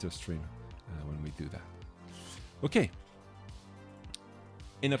later stream when we do that. Okay.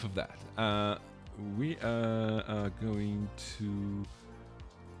 Enough of that. We are going to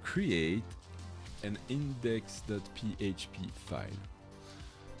create an index.php file.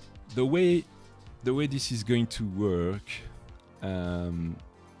 The way this is going to work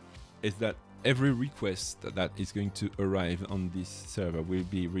is that every request that is going to arrive on this server will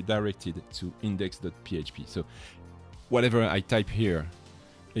be redirected to index.php. So whatever I type here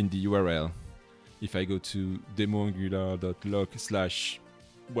in the URL, if I go to demoangular.log/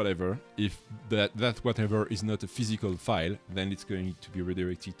 whatever, if that whatever is not a physical file, then it's going to be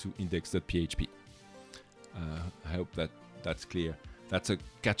redirected to index.php. I hope that's clear. That's a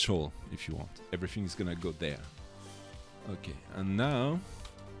catch-all, if you want. Everything's gonna go there. Okay, and now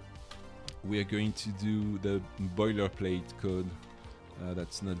we are going to do the boilerplate code.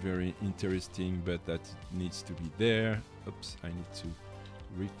 That's not very interesting, but that needs to be there. Oops, I need to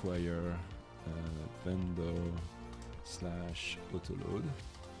require vendor/autoload.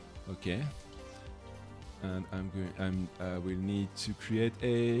 Okay, and I will need to create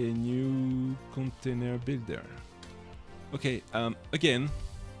a new container builder. Okay, again,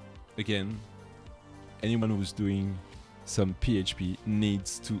 anyone who's doing some PHP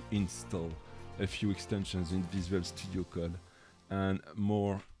needs to install a few extensions in Visual Studio Code, and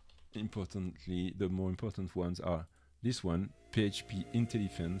more importantly, the more important ones are this one, PHP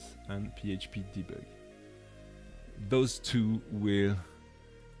IntelliFence and PHP-debug. Those two will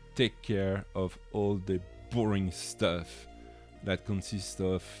take care of all the boring stuff that consists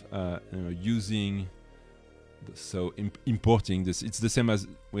of using, so importing this. It's the same as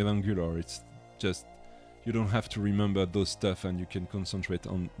with Angular. It's just you don't have to remember those stuff, and you can concentrate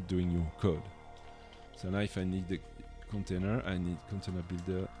on doing your code. So now if I need the container, I need container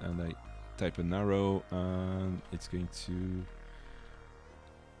builder, and I type an arrow, and it's going to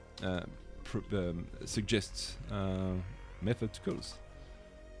suggest method calls.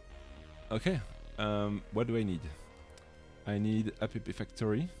 Okay, what do I need? I need app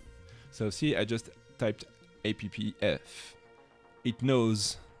factory. So see, I just typed appf. It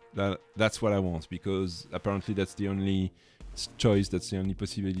knows that that's what I want, because apparently that's the only choice, that's the only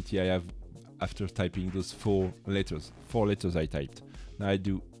possibility I have after typing those 4 letters. 4 letters I typed. Now I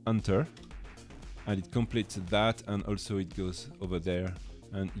do enter, and it completes that, and also it goes over there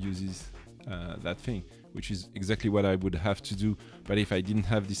and uses that thing, which is exactly what I would have to do. But if I didn't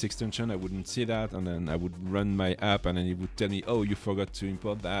have this extension, I wouldn't see that, and then I would run my app, and then it would tell me, oh, you forgot to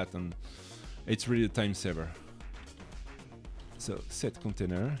import that, and it's really a time saver. So set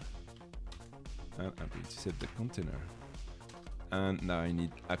container, and I'm going to set the container. And now I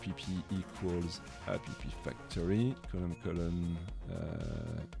need app equals app factory, colon,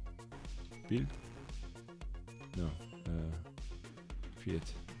 build. No,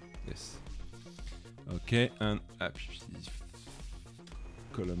 create, yes. Okay, and app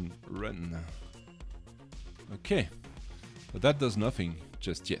colon run. Okay, but that does nothing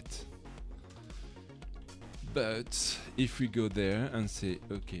just yet. But if we go there and say,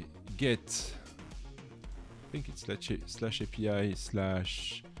 okay, get, I think it's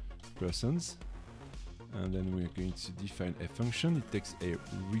 /API/persons, and then we're going to define a function. It takes a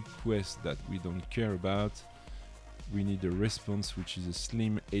request that we don't care about. We need a response, which is a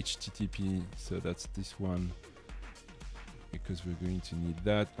slim HTTP, so that's this one, because we're going to need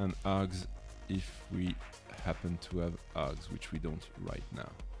that, and args if we happen to have args, which we don't right now.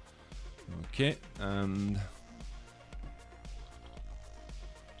 Okay, and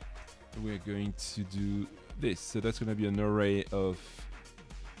we're going to do this. So that's going to be an array of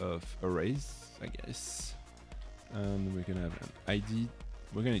arrays, I guess. And we're going to have an ID.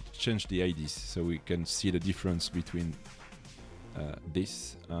 We're going to change the IDs so we can see the difference between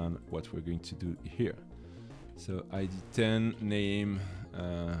this and what we're going to do here. So ID 10, name,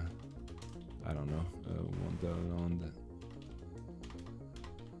 I don't know, Wonderland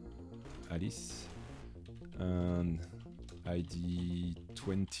Alice, and ID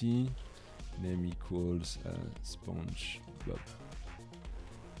 20, name equals SpongeBob.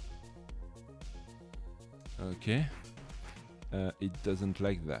 Okay, it doesn't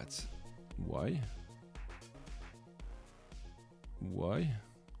like that. Why? Why?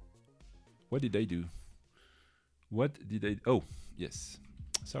 What did I do? What did I? Oh, yes.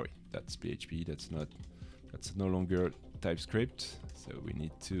 Sorry, that's PHP. That's no longer TypeScript. So we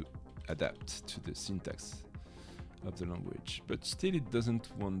need to adapt to the syntax of the language. But still, it doesn't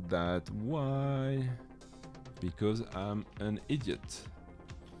want that. Why? Because I'm an idiot.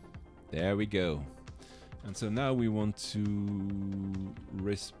 There we go. And so now we want to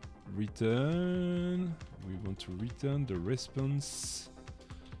return. We want to return the response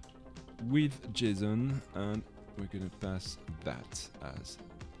with JSON, and we're going to pass that as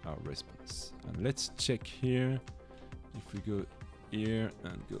our response. And let's check here. If we go here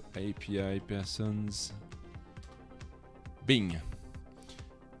and go API persons, bing,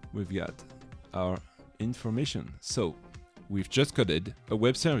 we've got our information. So we've just coded a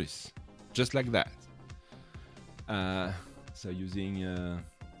web service, just like that. So using a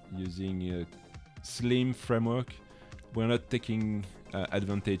Slim framework, we're not taking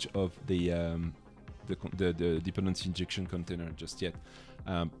advantage of the dependency injection container just yet.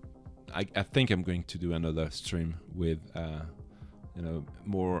 I think I'm going to do another stream with you know,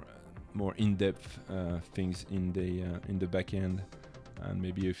 more in-depth things in the backend, and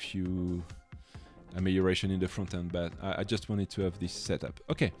maybe a few amelioration in the front end. But I just wanted to have this setup.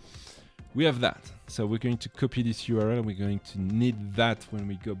 Okay. We have that. So we're going to copy this URL. We're going to need that when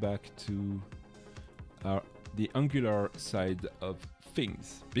we go back to the Angular side of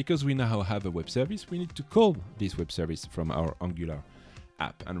things. Because we now have a web service, we need to call this web service from our Angular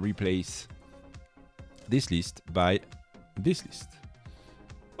app and replace this list by this list.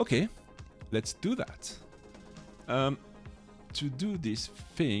 Okay, let's do that. To do these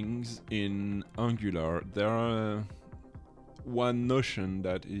things in Angular, there are one notion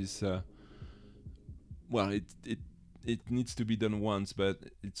that is well, it needs to be done once,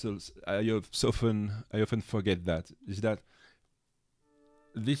 but it's also, I often forget that, is that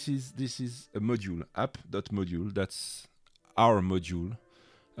this is a module, app.module. That's our module.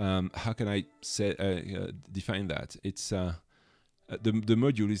 How can I say define that? It's the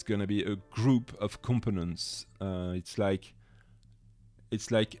module is gonna be a group of components. It's like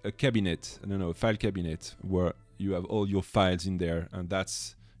a cabinet. I don't know, a file cabinet where you have all your files in there, and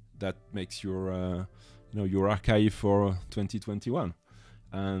that makes your you know, your archive for 2021.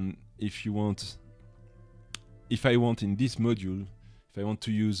 And if I want in this module, if I want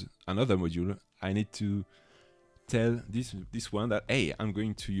to use another module, I need to tell this one that, hey, I'm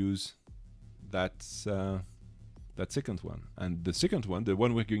going to use that second one. And the second one, the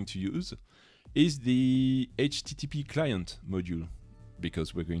one we're going to use, is the HTTP client module,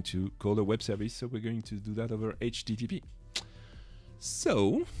 because we're going to call a web service, so we're going to do that over HTTP.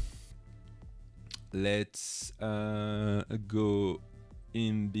 So let's go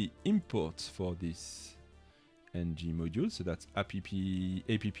in the import for this ng module. So that's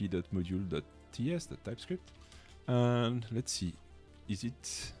app.module.ts.typescript. And let's see, is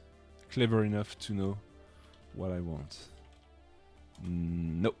it clever enough to know what I want?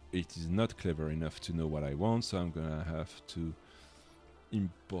 No, it is not clever enough to know what I want, so I'm gonna have to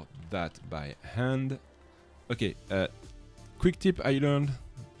import that by hand. Okay, quick tip I learned,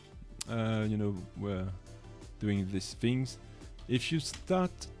 you know, we're doing these things. If you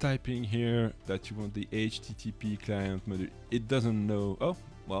start typing here that you want the HTTP client module, it doesn't know. Oh,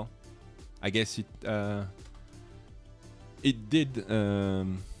 well, I guess it did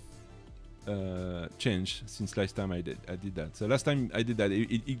change since last time I did that. So last time I did that,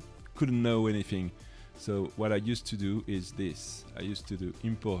 it couldn't know anything. So what I used to do is this. I used to do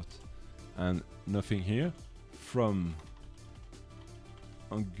import and nothing here from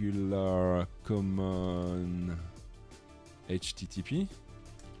Angular common HTTP,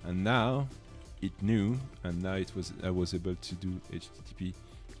 and now it knew, and now I was able to do HTTP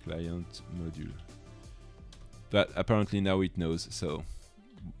client module. But apparently now it knows, so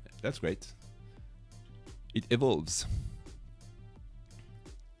that's great. It evolves.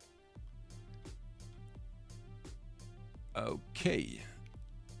 Okay.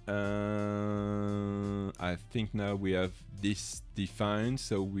 I think now we have this defined,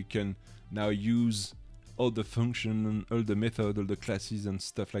 so we can now use all the function, all the method, all the classes and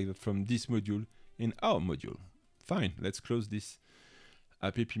stuff like that from this module in our module. Fine, let's close this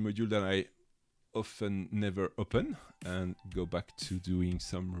app module that I often never open and go back to doing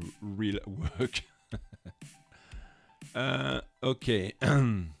some real work. Okay.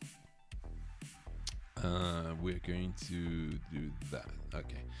 We're going to do that.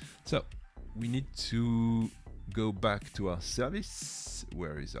 Okay, so we need to go back to our service.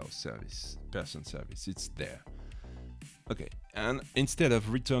 Where is our service? Person service, it's there. Okay, and instead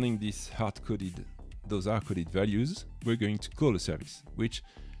of returning these those hard-coded values, we're going to call a service, which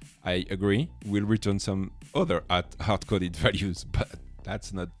I agree will return some other hard-coded values, but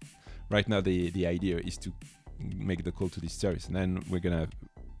that's not right now. The idea is to make the call to this service, and then we're gonna have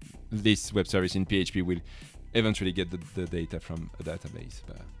this web service in PHP will eventually get the data from a database.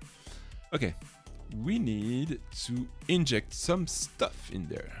 But okay, we need to inject some stuff in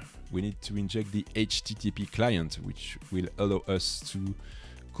there. We need to inject the HTTP client, which will allow us to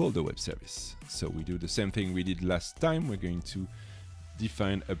call the web service. So we do the same thing we did last time. We're going to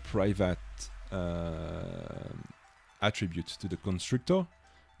define a private attribute to the constructor,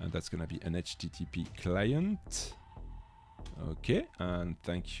 and that's going to be an HTTP client. Okay, and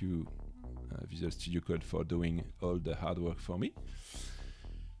thank you Visual Studio Code for doing all the hard work for me.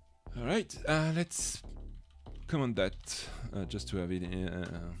 All right, let's comment that just to have it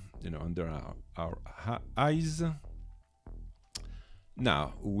under our eyes.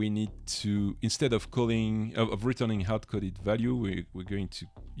 Now we need to, instead of returning hard-coded value, we're going to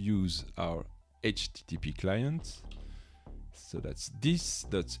use our HTTP client. So that's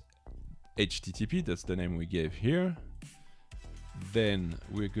this.http, that's the name we gave here. Then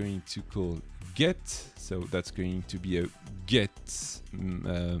we're going to call get, so that's going to be a get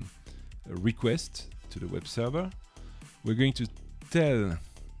request to the web server. We're going to tell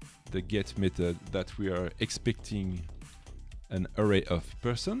the get method that we are expecting an array of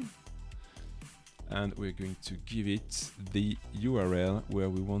person, and we're going to give it the URL where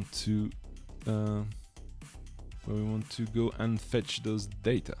we want to go and fetch those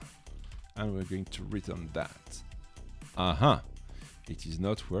data, and we're going to return that. Aha! It is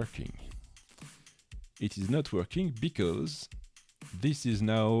not working. It is not working because this is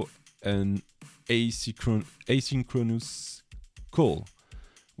now an asynchronous call,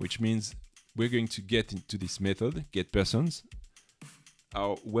 which means we're going to get into this method, get persons.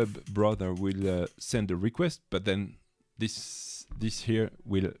 Our web browser will send a request, but then this here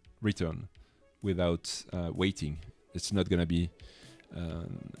will return without waiting. It's not gonna be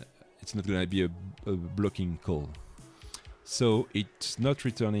a blocking call. So it's not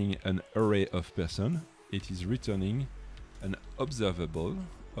returning an array of person, it is returning an observable,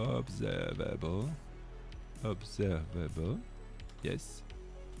 yes,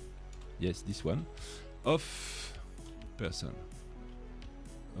 this one, of person.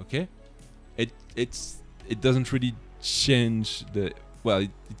 Okay, it doesn't really change the, well,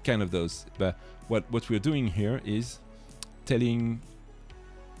 it kind of does, but what we're doing here is telling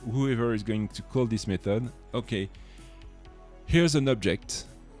whoever is going to call this method, okay, here's an object.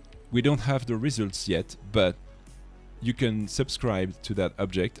 We don't have the results yet, but you can subscribe to that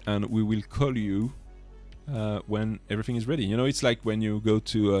object and we will call you when everything is ready. You know, it's like when you go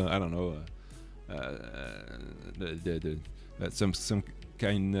to, I don't know, some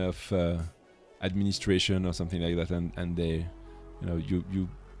kind of administration or something like that, and they, you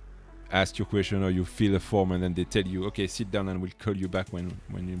ask your question or you fill a form and then they tell you, okay, sit down and we'll call you back when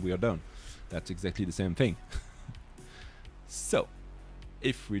we are done. That's exactly the same thing. So,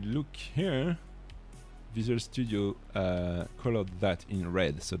 if we look here, Visual Studio colored that in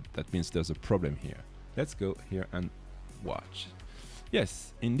red, so that means there's a problem here. Let's go here and watch.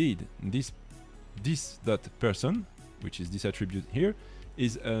 Yes, indeed, this dot person, which is this attribute here,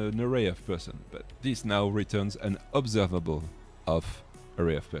 is an array of person, but this now returns an observable of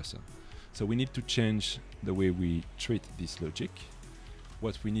array of person. So we need to change the way we treat this logic.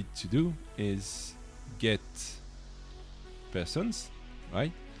 What we need to do is get persons,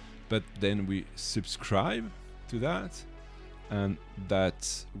 right? But then we subscribe to that, and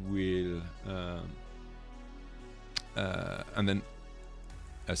that will and then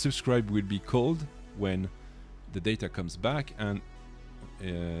a subscribe will be called when the data comes back, and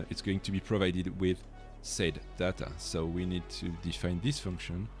it's going to be provided with said data. So we need to define this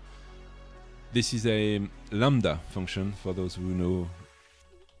function. This is a lambda function for those who know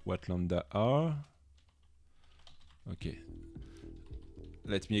what lambda are. Okay,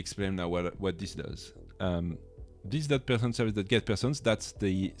 let me explain now what this does. this.person service.getPersons, that's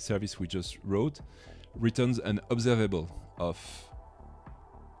the service we just wrote, returns an observable of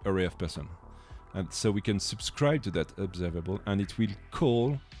array of person. And so we can subscribe to that observable, and it will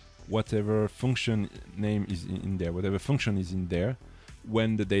call whatever function name is in there, whatever function is in there,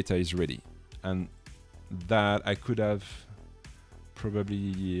 when the data is ready. And that I could have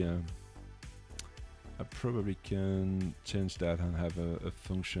probably, I probably can change that and have a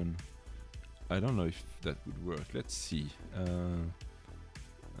function. I don't know if that would work. Let's see.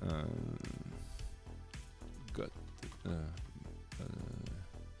 Got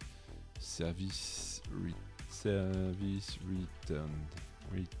service returned,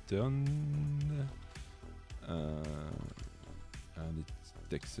 and it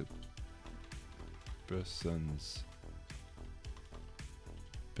takes a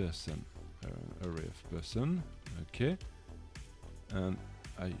array of person. Okay, and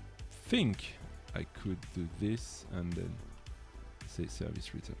I think I could do this and then say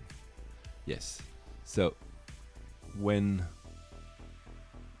service return. Yes. So when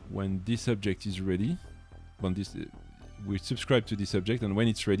this object is ready, when this we subscribe to this object, and when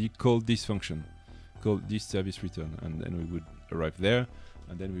it's ready, call this function, call this service return, and then we would arrive there,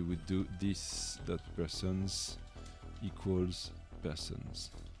 and then we would do this dot persons equals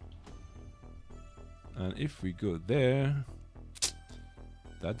persons. And if we go there,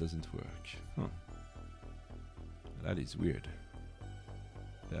 that doesn't work. Huh. That is weird.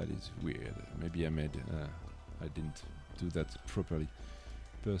 That is weird. Maybe I didn't do that properly.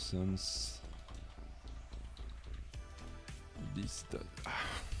 Persons. This dot.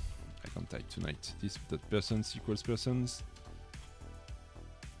 I can't type tonight. This dot persons equals persons.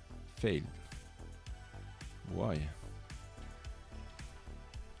 Failed. Why?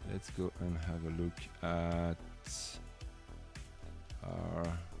 Let's go and have a look at our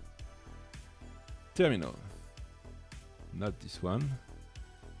terminal. Not this one,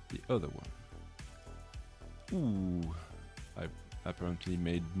 the other one. Ooh, I apparently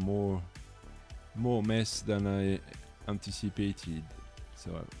made more mess than I anticipated.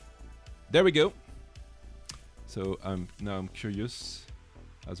 So there we go. So now I'm curious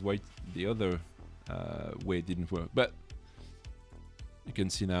as why the other way didn't work, but you can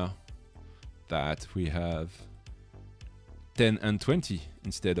see now that we have 10 and 20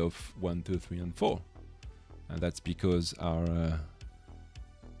 instead of 1, 2, 3, and 4, and that's because our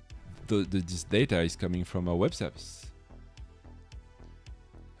this data is coming from our web service.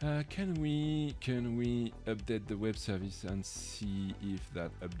 Can we update the web service and see if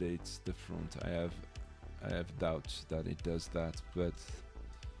that updates the front? I have doubts that it does that, but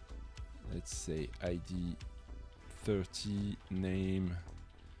let's say ID 30 name.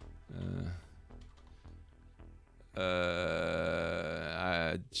 Do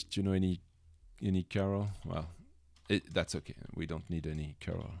you know any Carol? Well, that's okay. We don't need any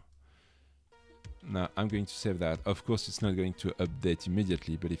Carol. Now I'm going to save that. Of course, it's not going to update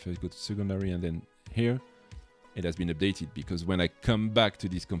immediately, but if I go to secondary and then here, it has been updated, because when I come back to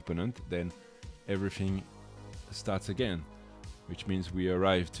this component, then everything starts again, which means we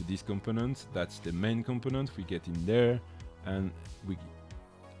arrive to this component. That's the main component. We get in there, and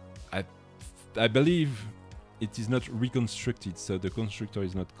I believe it is not reconstructed, so the constructor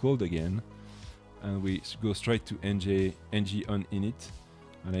is not called again, and we go straight to ng on init,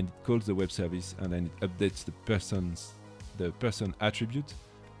 and then it calls the web service, and then it updates the person attribute,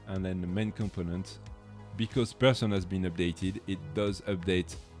 and then the main component. Because person has been updated, it does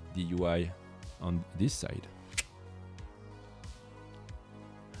update the UI on this side.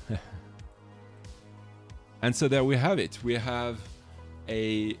 And so there we have it. We have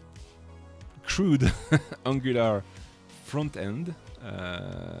a crude Angular front end,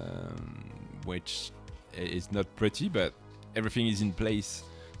 which is not pretty, but everything is in place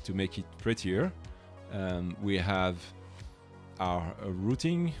to make it prettier. We have our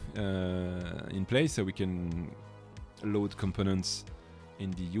routing in place, so we can load components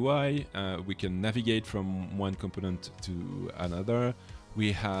in the UI. We can navigate from one component to another.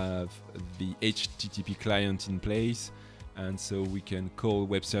 We have the HTTP client in place, and so we can call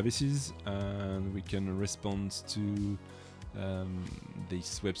web services, and we can respond to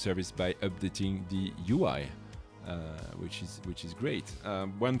this web service by updating the UI, which is great.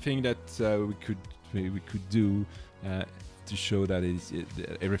 One thing that we could do to show that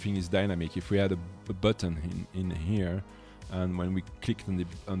everything is dynamic, if we had a button in here, and when we clicked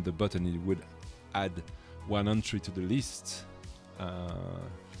on the button, it would add one entry to the list,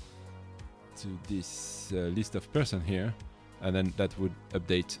 to this list of person here, and then that would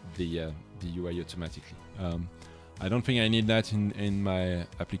update the UI automatically. I don't think I need that in my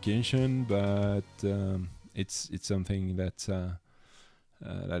application, but it's something that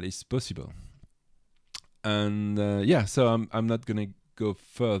that is possible. And yeah, so I'm not gonna go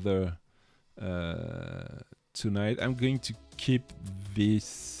further tonight. I'm going to keep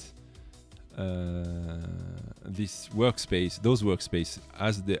this this workspace, those workspace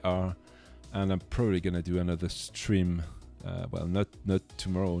as they are, and I'm probably gonna do another stream. Well, not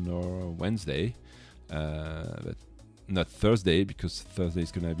tomorrow nor Wednesday, but not Thursday, because Thursday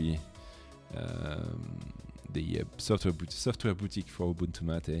is gonna be the software boutique for Ubuntu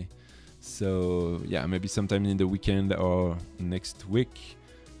Mate. So yeah, maybe sometime in the weekend or next week,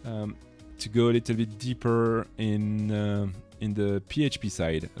 to go a little bit deeper in the PHP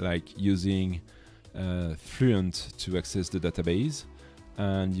side, like using Fluent to access the database,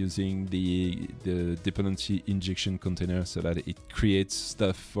 and using the dependency injection container so that it creates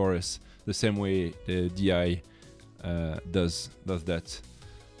stuff for us the same way the DI does that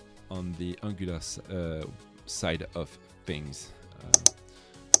on the Angular side of things.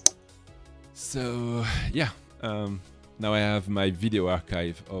 So yeah, now I have my video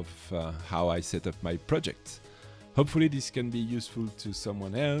archive of how I set up my project. Hopefully this can be useful to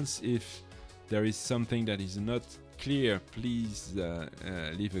someone else. If there is something that is not clear, please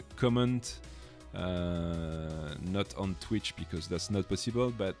leave a comment. Not on Twitch, because that's not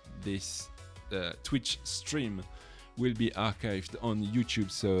possible, but this Twitch stream will be archived on YouTube,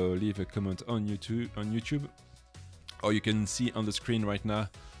 so leave a comment on YouTube, or you can see on the screen right now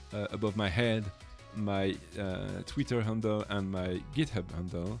above my head my Twitter handle and my GitHub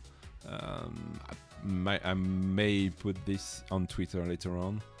handle. I may put this on Twitter later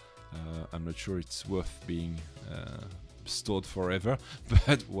on. I'm not sure it's worth being stored forever,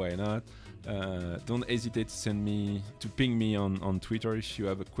 but why not? Don't hesitate to ping me on Twitter if you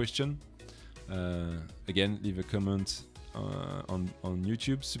have a question. Again, leave a comment on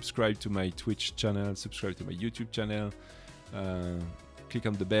YouTube. Subscribe to my Twitch channel. Subscribe to my YouTube channel. Click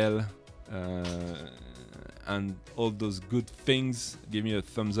on the bell. And all those good things. Give me a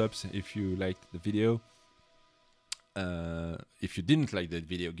thumbs up if you liked the video. If you didn't like that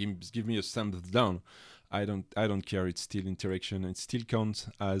video, give me a thumbs down. I don't care. It's still interaction. It still counts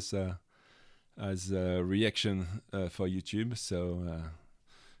as a reaction for YouTube.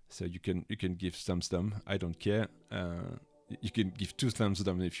 So you can give thumbs down. I don't care. You can give 2 thumbs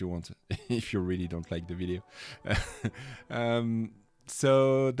down if you want, if you really don't like the video.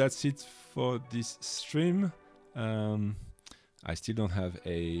 So that's it for this stream. I still don't have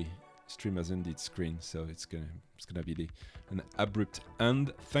a stream as ended screen, so it's gonna be an abrupt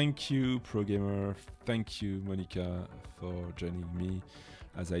end. Thank you, ProGamer. Thank you, Monica, for joining me.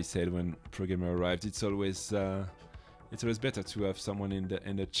 As I said when ProGamer arrived, it's always better to have someone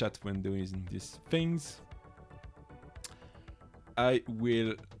in the chat when doing these things. I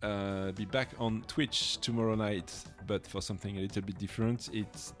will be back on Twitch tomorrow night, but for something a little bit different.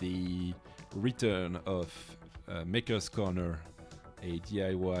 It's the return of Maker's Corner, a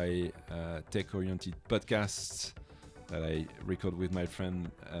DIY tech-oriented podcast that I record with my friend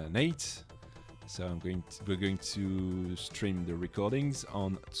Nate. So we're going to stream the recordings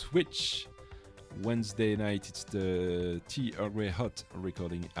on Twitch. Wednesday night, it's the T. Earl Grey Hot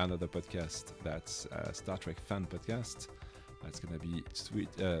recording, another podcast. That's a Star Trek fan podcast. That's gonna be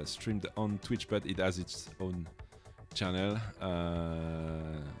streamed on Twitch, but it has its own channel.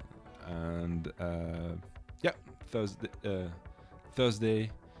 Yeah,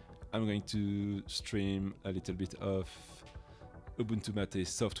 Thursday, I'm going to stream a little bit of Ubuntu Mate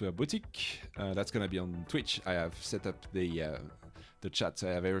Software Boutique. That's gonna be on Twitch. I have set up the chat, so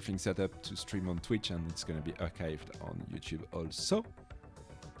I have everything set up to stream on Twitch, and it's gonna be archived on YouTube also.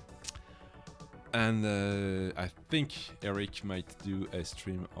 And I think Eric might do a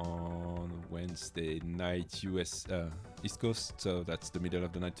stream on Wednesday night US East Coast, so that's the middle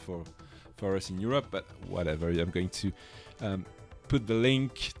of the night for us in Europe, but whatever. I'm going to put the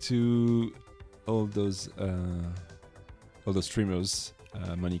link to all those streamers,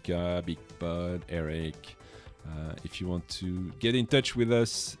 Monica, Big Bud, Eric. If you want to get in touch with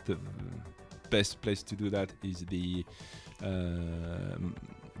us, the best place to do that is the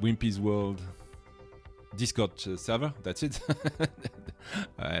Wimpy's World Discord server. That's it.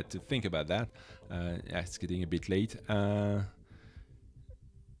 I had to think about that. It's getting a bit late.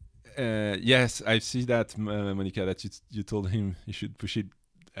 Yes, I see that, Monica, that you told him you should push it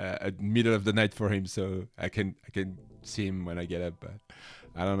at middle of the night for him, so I can see him when I get up. But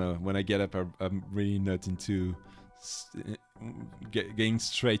I don't know. When I get up, I'm really not into getting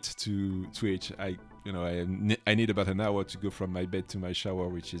straight to Twitch. I need about an hour to go from my bed to my shower,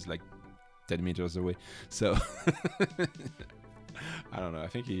 which is like 10 meters away. So I don't know. I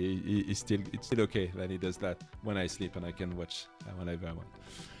think it's still okay that he does that when I sleep and I can watch whenever I want.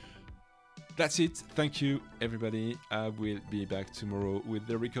 That's it. Thank you, everybody. I will be back tomorrow with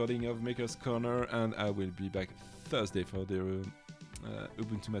the recording of Maker's Corner, and I will be back Thursday for the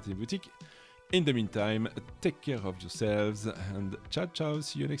Ubuntu Mate Boutique. In the meantime, take care of yourselves, and ciao, ciao.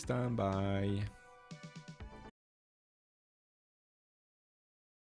 See you next time. Bye.